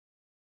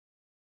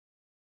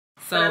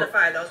 So, 1 out of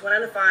 5. That was 1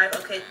 out of 5.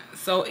 Okay.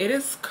 So it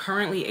is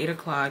currently 8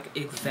 o'clock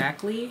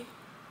exactly.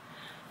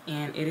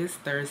 And it is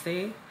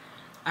Thursday.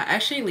 I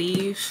actually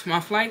leave.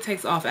 My flight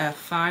takes off at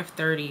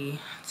 5:30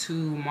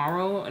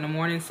 tomorrow in the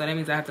morning. So that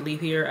means I have to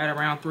leave here at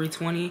around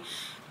 3:20.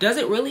 Does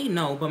it really?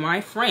 No, but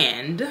my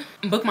friend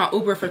booked my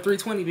Uber for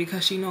 3:20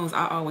 because she knows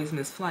I always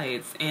miss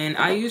flights. And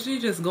I usually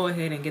just go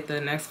ahead and get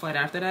the next flight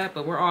after that.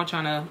 But we're all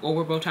trying to, or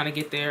we're both trying to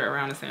get there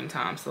around the same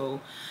time.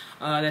 So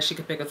that she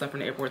could pick us up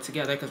from the airport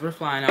together because we're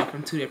flying out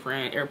from 2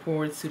 different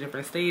airports, 2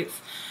 different states.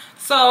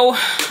 So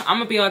I'm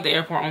going to be at the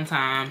airport on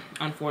time,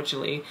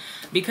 unfortunately.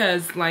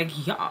 Because,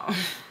 like, y'all,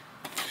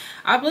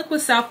 I booked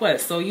with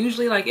Southwest. So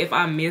usually, like, if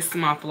I miss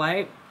my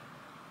flight,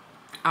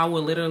 I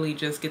will literally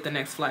just get the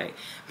next flight.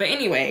 But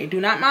anyway,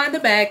 do not mind the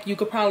back. You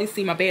could probably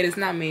see my bed is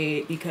not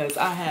made because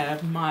I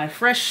have my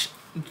fresh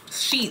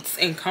sheets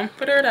and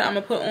comforter that I'm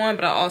gonna put on,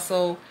 but I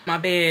also, my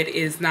bed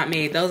is not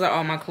made. Those are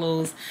all my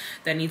clothes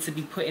that need to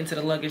be put into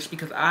the luggage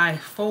because I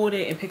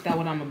folded and picked out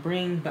what I'm gonna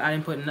bring, but I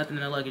didn't put nothing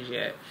in the luggage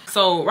yet.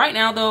 So right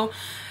now though,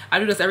 I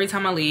do this every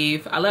time I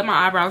leave. I let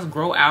my eyebrows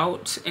grow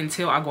out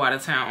until I go out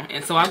of town.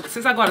 And so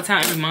since I go out of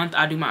town every month,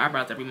 I do my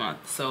eyebrows every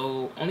month.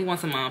 So only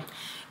once a month.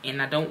 And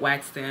I don't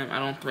wax them, I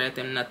don't thread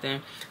them,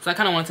 nothing. So I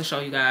kind of wanted to show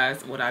you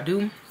guys what I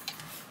do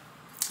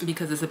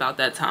because it's about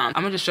that time.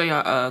 I'm gonna just show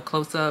y'all a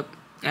close-up.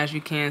 As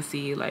you can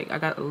see, like I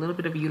got a little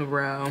bit of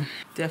unibrow.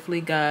 Definitely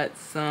got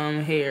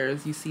some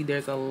hairs. You see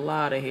there's a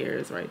lot of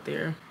hairs right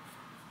there.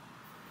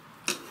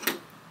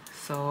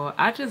 So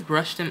I just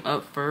brushed them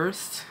up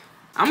first.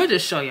 I'm gonna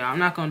just show y'all. I'm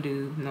not gonna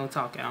do no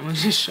talking. I'm gonna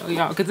just show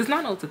y'all because it's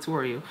not no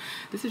tutorial.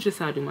 This is just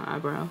how I do my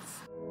eyebrows.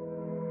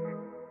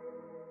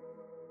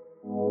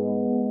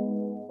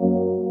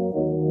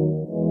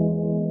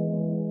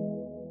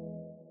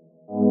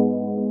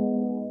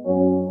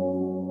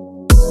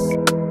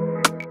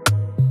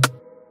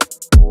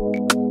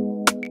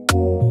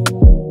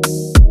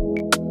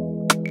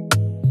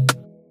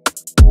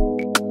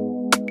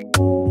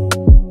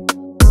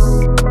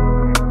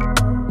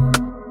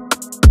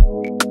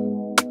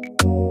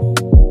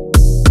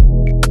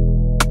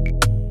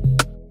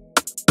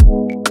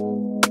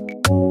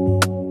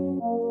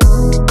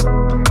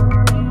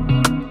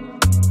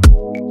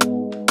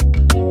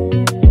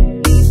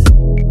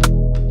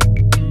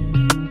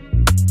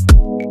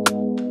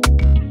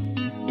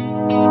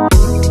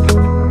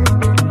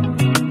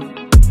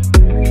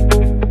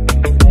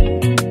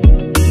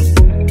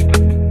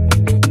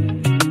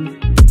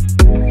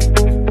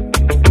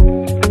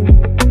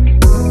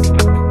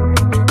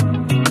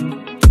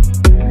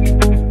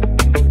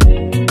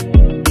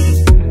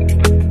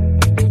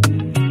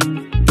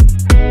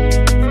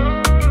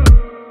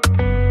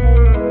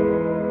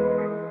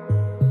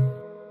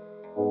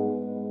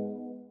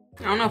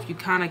 I don't know if you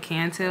kind of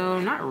can tell,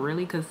 not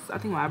really, because I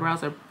think my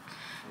eyebrows are,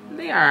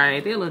 they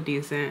alright, they look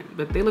decent,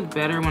 but they look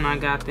better when I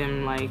got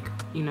them like,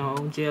 you know,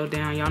 gel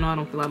down. Y'all know I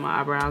don't fill out my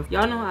eyebrows.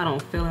 Y'all know I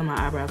don't fill in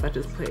my eyebrows, I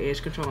just put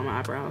edge control on my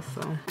eyebrows.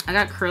 So I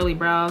got curly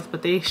brows,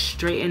 but they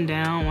straighten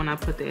down when I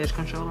put the edge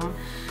control on.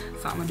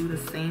 So I'm gonna do the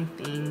same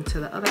thing to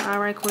the other eye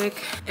right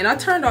quick. And I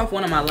turned off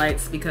one of my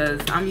lights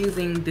because I'm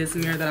using this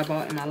mirror that I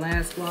bought in my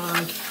last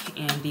vlog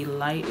and the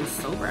light is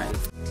so bright.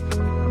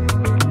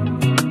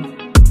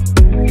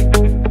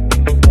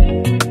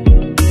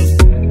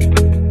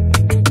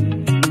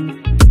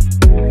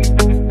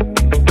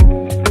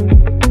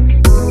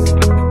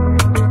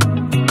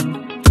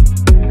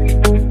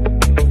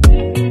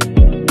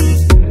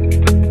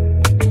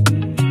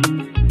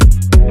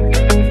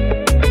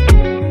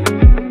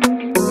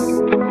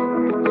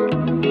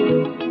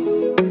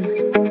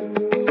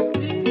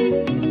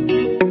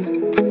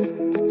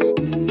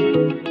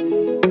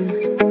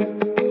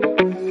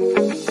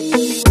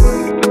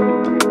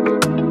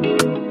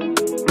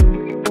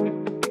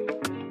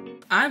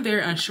 I'm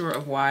very unsure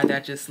of why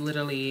that just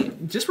literally,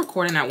 just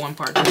recording that one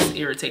part just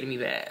irritated me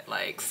bad.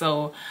 Like,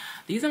 so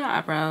these are my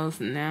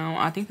eyebrows now.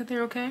 I think that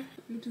they're okay.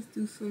 Let me just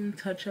do some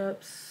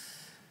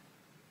touch-ups.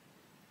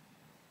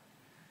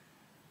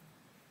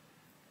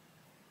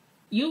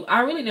 I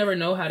really never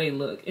know how they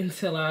look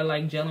until I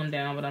like gel them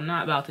down, but I'm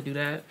not about to do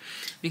that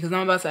because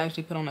I'm about to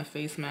actually put on a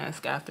face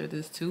mask after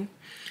this too.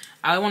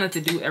 I wanted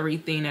to do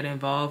everything that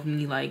involved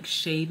me like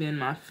shaving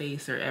my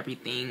face or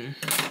everything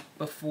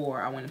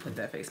before I went and put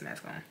that face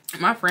mask on.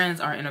 My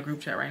friends are in a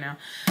group chat right now.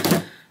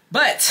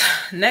 But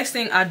next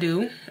thing I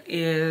do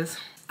is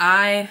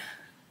I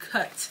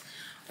cut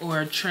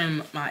or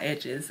trim my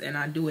edges, and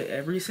I do it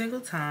every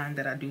single time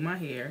that I do my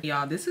hair.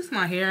 Y'all, this is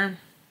my hair.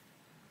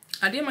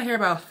 I did my hair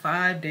about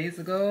 5 days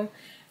ago,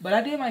 but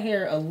I did my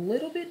hair a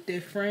little bit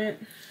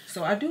different.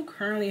 So I do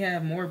currently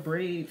have more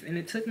braids and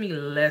it took me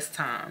less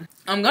time.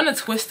 I'm gonna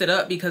twist it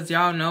up because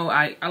y'all know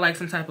I like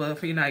some type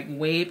of, you know, like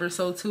wave or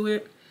so to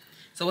it.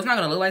 So it's not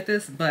gonna look like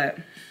this, but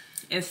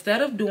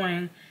instead of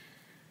doing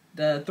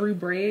the 3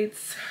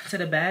 braids to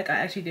the back, I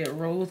actually did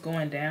rows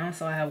going down.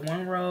 So I have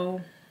one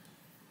row,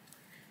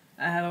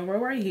 I have a row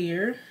right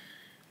here,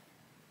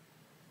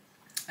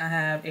 I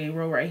have a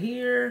row right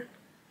here,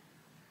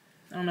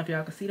 I don't know if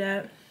y'all can see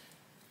that,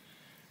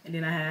 and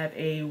then I have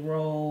a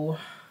row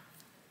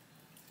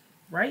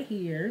right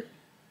here,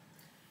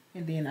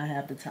 and then I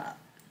have the top.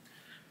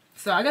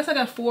 So I guess I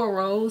got 4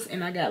 rows,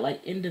 and I got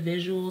like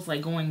individuals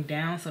like going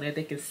down so that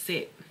they can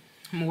sit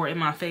more in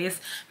my face,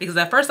 because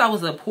at first I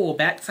was a pull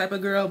back type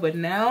of girl, but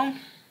now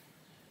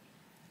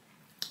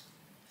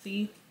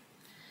see,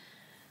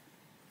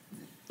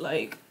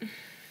 like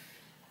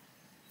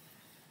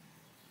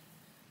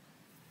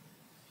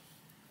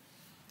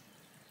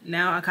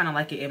now I kind of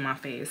like it in my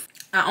face.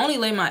 I only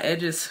lay my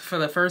edges for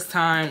the first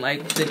time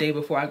like the day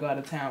before I go out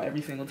of town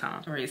every single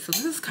time. All right, so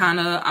this is kind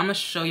of, I'm gonna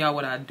show y'all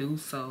what I do.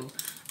 So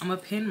I'm gonna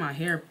pin my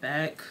hair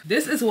back.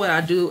 This is what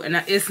I do,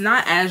 and it's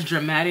not as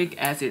dramatic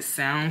as it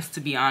sounds,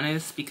 to be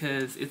honest,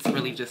 because it's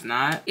really just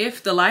not.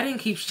 If the lighting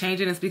keeps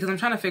changing, it's because I'm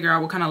trying to figure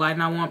out what kind of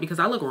lighting I want, because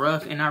I look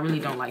rough and I really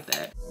don't like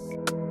that.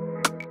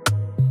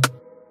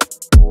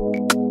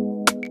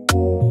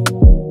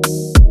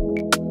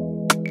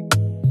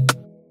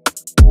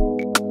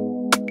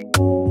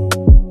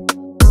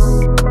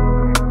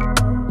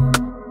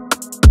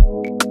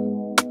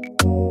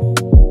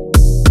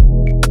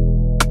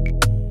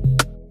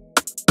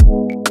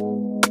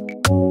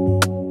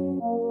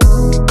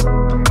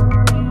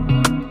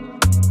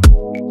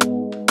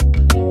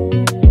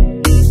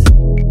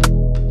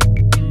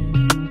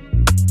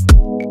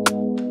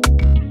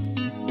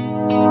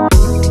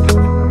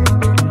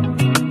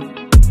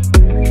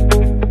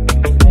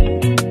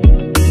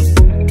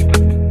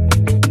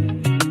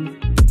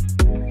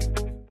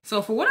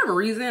 So for whatever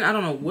reason, I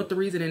don't know what the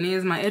reason it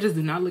is, my edges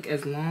do not look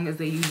as long as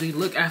they usually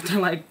look after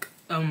like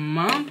a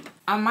month.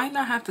 I might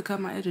not have to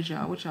cut my edges,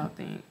 y'all. What y'all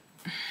think?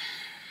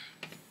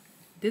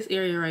 This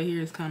area right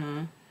here is kind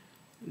of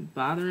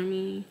bothering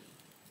me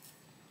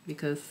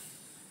because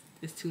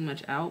it's too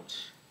much out.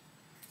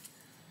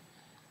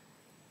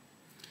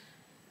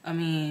 I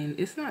mean,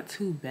 it's not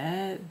too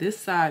bad. This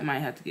side might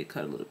have to get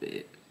cut a little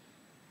bit.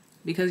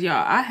 Because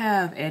y'all, I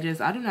have edges.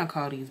 I do not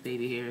call these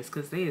baby hairs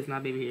because they is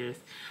not baby hairs.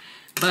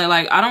 But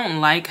like, I don't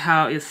like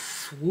how it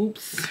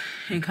swoops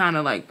and kind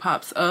of like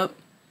pops up.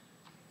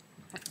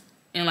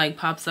 And like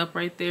pops up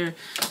right there.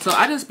 So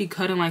I just be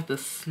cutting like the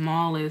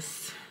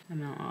smallest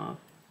amount off.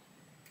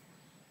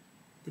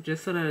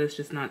 Just so that it's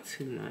just not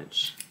too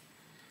much.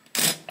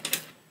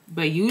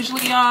 But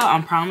usually y'all, I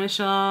promise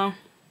y'all,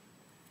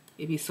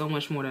 it'd be so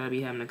much more that I'd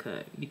be having to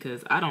cut.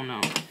 Because I don't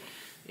know.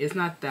 It's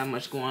not that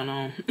much going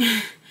on.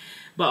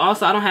 But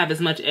also I don't have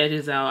as much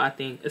edges out, I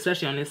think.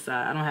 Especially on this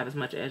side. I don't have as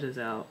much edges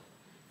out.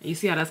 You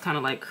see how that's kind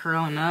of like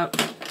curling up?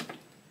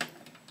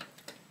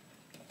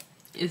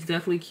 It's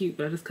definitely cute,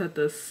 but I just cut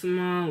the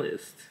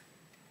smallest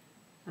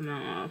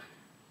amount off.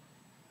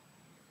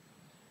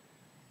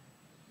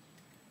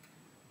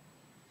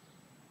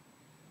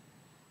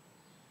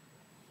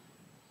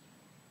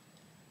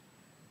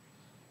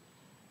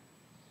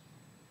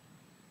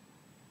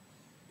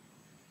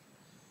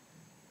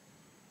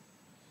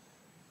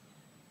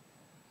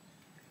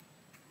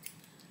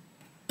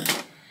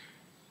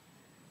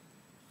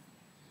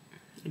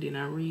 And then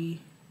I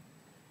re-curl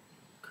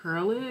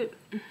it.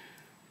 And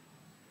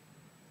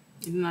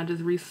then I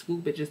just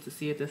re-swoop it just to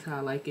see if that's how I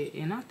like it.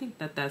 And I think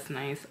that that's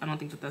nice. I don't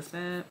think that that's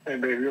bad. Hey,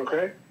 baby, you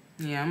okay?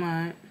 Yeah, I'm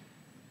alright.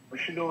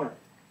 What you doing?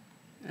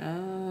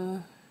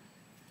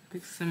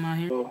 Fixing my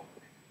hair. Oh,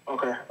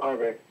 okay. All right,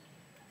 babe.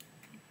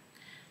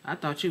 I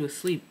thought you was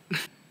asleep.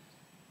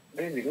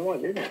 Baby, go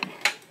on, didn't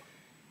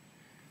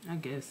I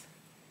guess.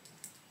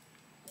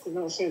 I did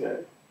not say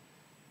that.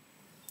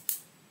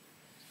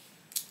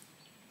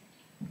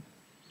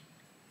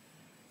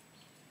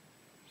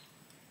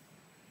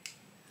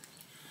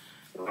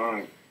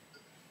 Alright.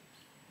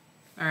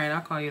 Alright,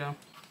 I'll call you though.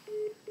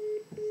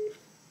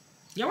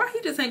 Yo, why he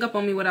just hang up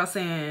on me without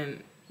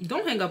saying...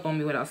 Don't hang up on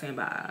me without saying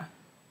bye.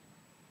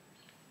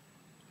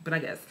 But I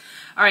guess.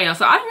 Alright, y'all.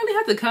 So I didn't really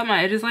have to cut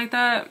my edges like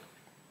that.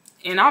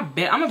 And I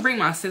bet... I'm going to bring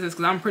my scissors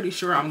because I'm pretty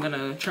sure I'm going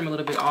to trim a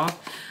little bit off.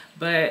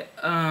 But,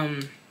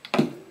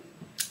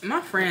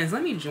 my friends,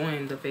 let me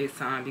join the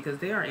FaceTime because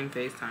they are in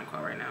FaceTime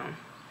call right now.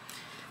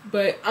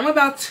 But I'm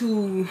about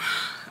to...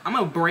 I'm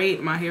gonna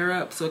braid my hair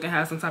up so it can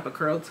have some type of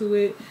curl to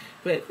it.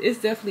 But it's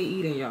definitely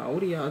eating, y'all.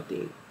 What do y'all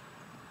think?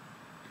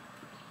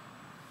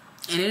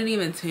 And it didn't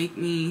even take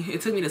me...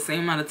 It took me the same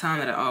amount of time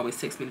that it always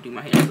takes me to do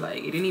my hair. Like,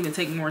 it didn't even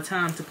take more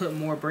time to put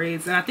more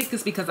braids. And I think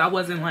it's because I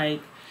wasn't,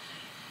 like,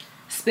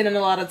 spending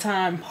a lot of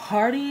time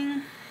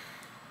partying.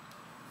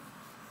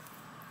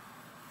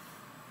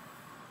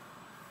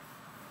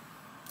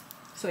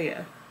 So,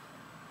 yeah.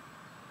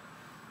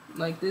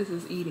 Like, this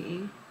is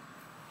eating.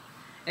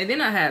 And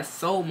then I had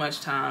so much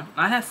time.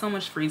 I had so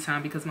much free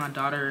time because my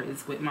daughter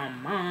is with my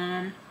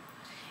mom.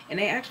 And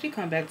they actually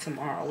come back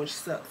tomorrow, which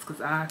sucks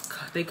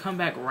because they come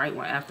back right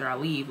after I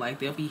leave. Like,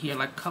 they'll be here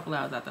like a couple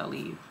hours after I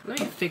leave.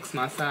 Let me fix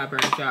my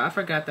sideburns, y'all. I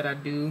forgot that I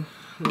do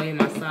lay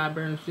my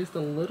sideburns just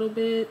a little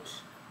bit.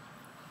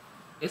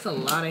 It's a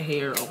lot of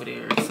hair over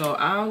there. So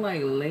I'll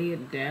like lay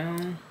it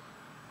down.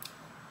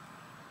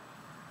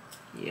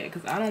 Yeah,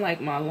 because I don't like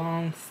my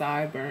long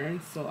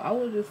sideburns. So I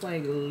will just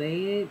like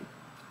lay it.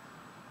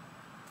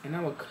 And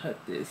I will cut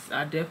this.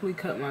 I definitely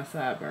cut my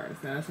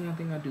sideburns. Now, that's one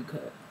thing I do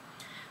cut.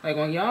 Like,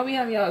 when y'all be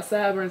having y'all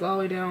sideburns all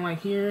the way down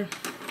like here,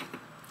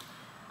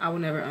 I will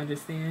never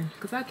understand.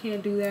 Because I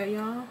can't do that,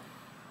 y'all.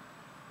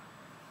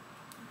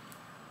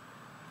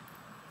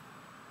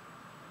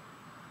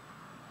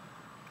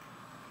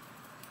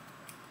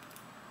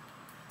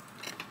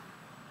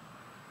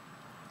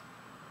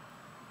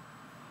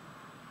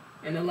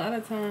 And a lot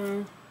of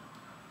time,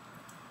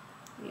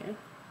 yeah.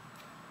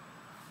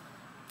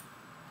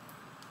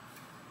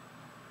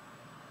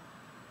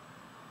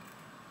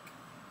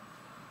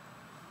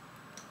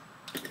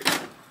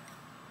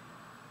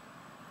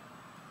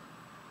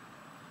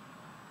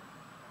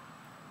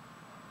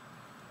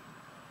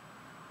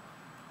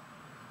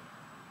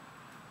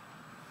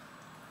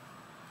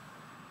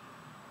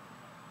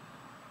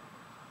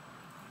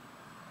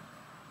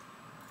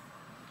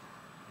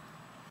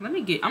 I'm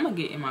gonna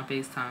get in my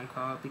FaceTime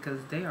call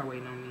because they are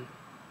waiting on me.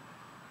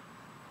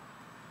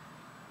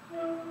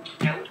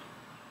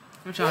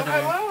 What y'all doing?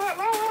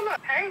 Hello.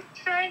 Hey,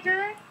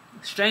 stranger.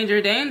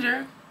 Stranger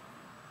danger.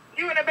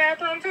 You in the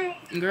bathroom too?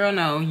 Girl,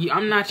 no.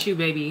 I'm not you,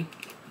 baby.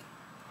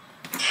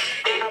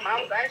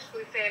 I was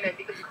actually saying that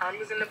because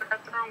Karma's in the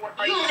bathroom. What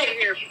are you in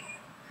here?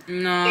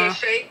 No. In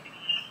shape?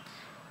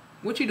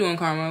 What you doing,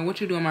 Karma? What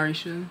you doing,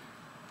 Marisha?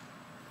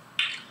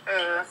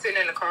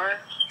 Sitting in the car.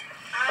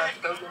 About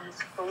to go get me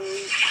some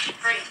food.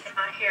 Breaking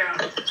my hair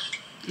out.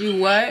 You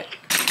what?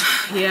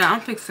 Yeah,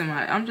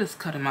 I'm just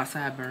cutting my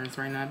sideburns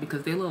right now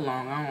because they're a little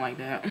long. I don't like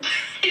that.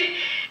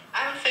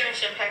 I'm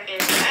finishing packing.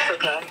 That's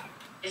okay.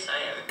 Yes, I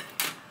am.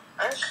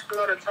 I should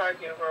go to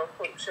Target real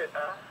quick. Shit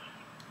now.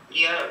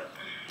 Yep.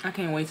 I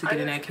can't wait to get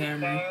in that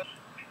Camry.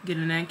 Get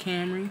in that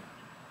Camry.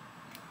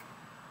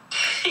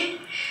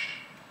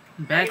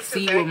 Back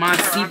seat with my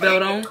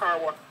seatbelt on.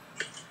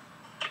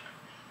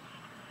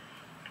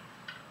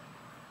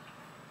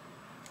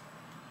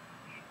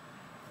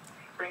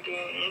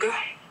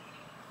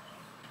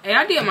 Hey,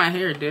 I did my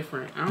hair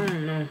different. I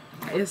don't know.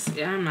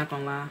 I'm not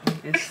gonna lie.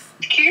 It's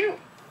cute.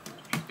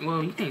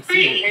 Well, you can't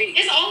see it.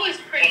 It's always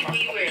pretty when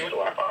you wear it.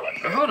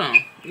 Hold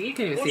on. You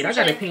can't even see it. I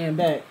got it pinned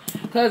back.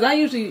 Because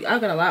I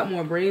got a lot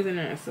more braids in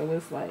there, so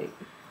it's like...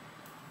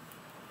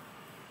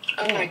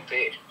 I like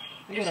that.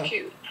 It's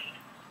cute.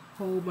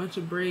 Whole bunch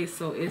of braids,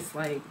 so it's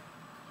like...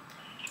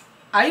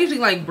 I usually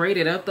like braid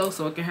it up, though,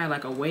 so it can have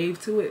like a wave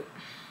to it.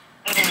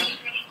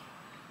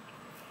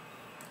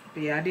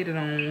 But yeah, I did it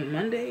on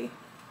Monday.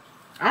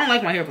 I don't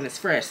like my hair when it's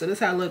fresh, so this is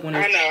how I look when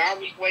it's... I know, I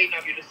was waiting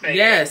on you to say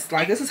yes, that.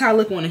 Like this is how I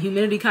look when the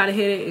humidity kind of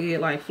hit it. It get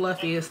like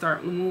fluffy, it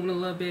start moving a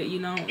little bit, you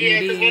know?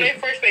 Yeah, because when they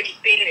first they be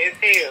thin as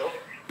hell.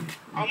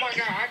 Oh my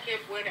god, I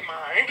kept wetting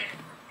mine.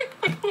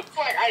 It's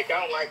like, I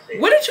don't like this.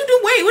 What did you do?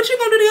 Wait, what you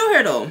gonna do to your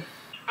hair, though?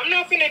 I'm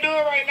not finna do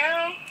it right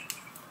now.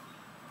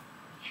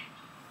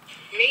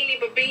 Meanie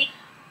but be.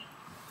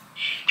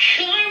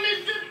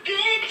 Karma's a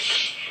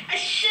bitch. I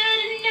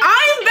should've known.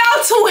 I'm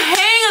about to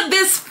hang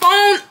this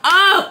phone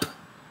up.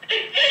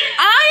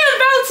 I am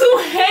about to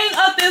hang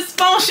up this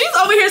phone. She's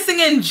over here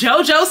singing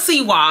JoJo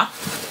Siwa.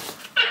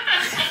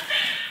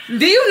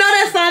 Do you know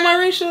that song,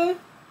 Marisha?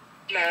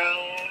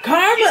 No.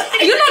 Karma.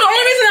 You know the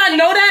only reason I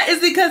know that is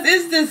because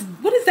it's this.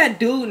 What is that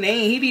dude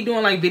name? He be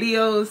doing like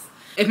videos.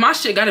 If my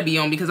shit gotta be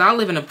on because I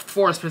live in a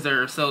forest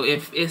preserve, so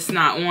if it's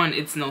not on,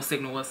 it's no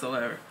signal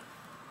whatsoever.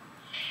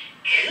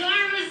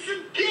 Karma's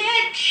a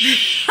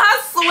bitch.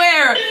 I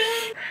swear.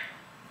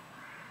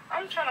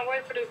 I'm trying to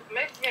wait for this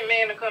Mexican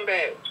man to come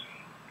back.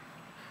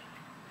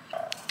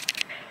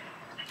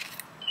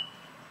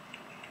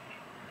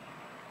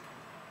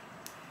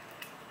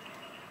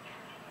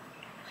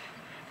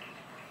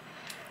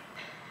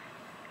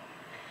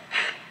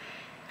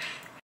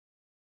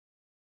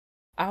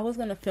 I was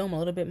gonna film a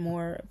little bit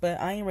more, but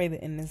I ain't ready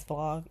to end this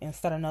vlog and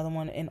start another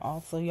one. And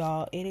also,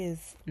 y'all, it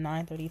is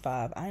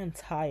 9:35. I am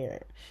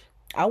tired.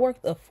 I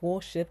worked a full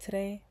shift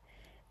today,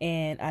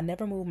 and I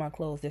never moved my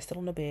clothes. They're still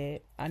on the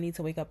bed. I need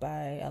to wake up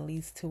by at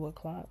least 2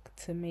 o'clock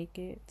to make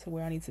it to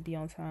where I need to be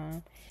on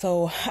time.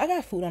 So I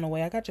got food on the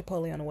way. I got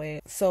Chipotle on the way.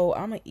 So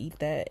I'm gonna eat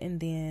that, and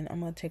then I'm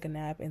gonna take a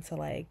nap until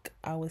like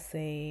I would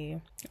say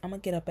I'm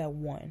gonna get up at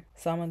 1.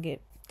 So I'm gonna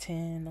get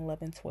 10,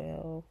 11,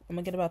 12. I'm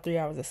gonna get about 3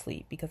 hours of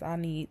sleep because I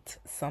need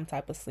some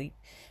type of sleep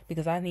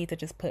because I need to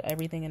just put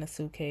everything in a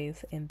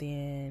suitcase, and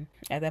then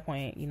at that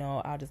point, you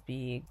know, I'll just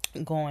be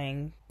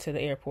going to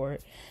the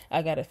airport.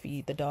 I gotta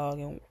feed the dog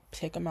and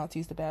take him out to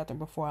use the bathroom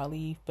before I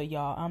leave. But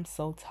y'all, I'm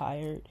so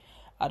tired.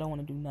 I don't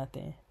want to do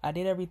nothing. I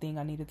did everything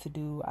I needed to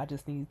do. I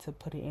just need to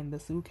put it in the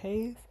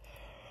suitcase.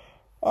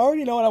 I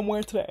already know what I'm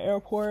wearing to the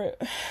airport.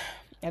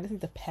 I just need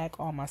to pack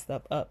all my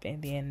stuff up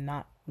and then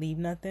not leave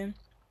nothing.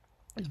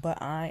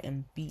 But I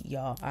am beat,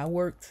 y'all. I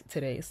worked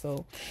today,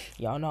 so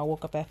y'all know I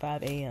woke up at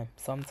 5 a.m.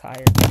 So I'm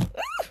tired.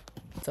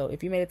 So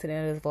if you made it to the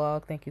end of this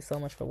vlog, thank you so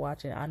much for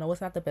watching. I know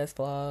it's not the best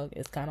vlog.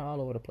 It's kind of all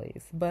over the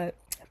place. But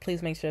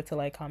please make sure to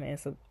like, comment,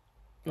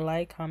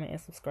 and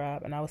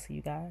subscribe. And I will see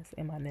you guys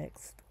in my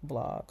next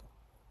vlog.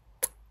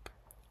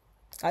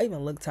 I even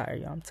look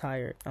tired, y'all. I'm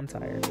tired.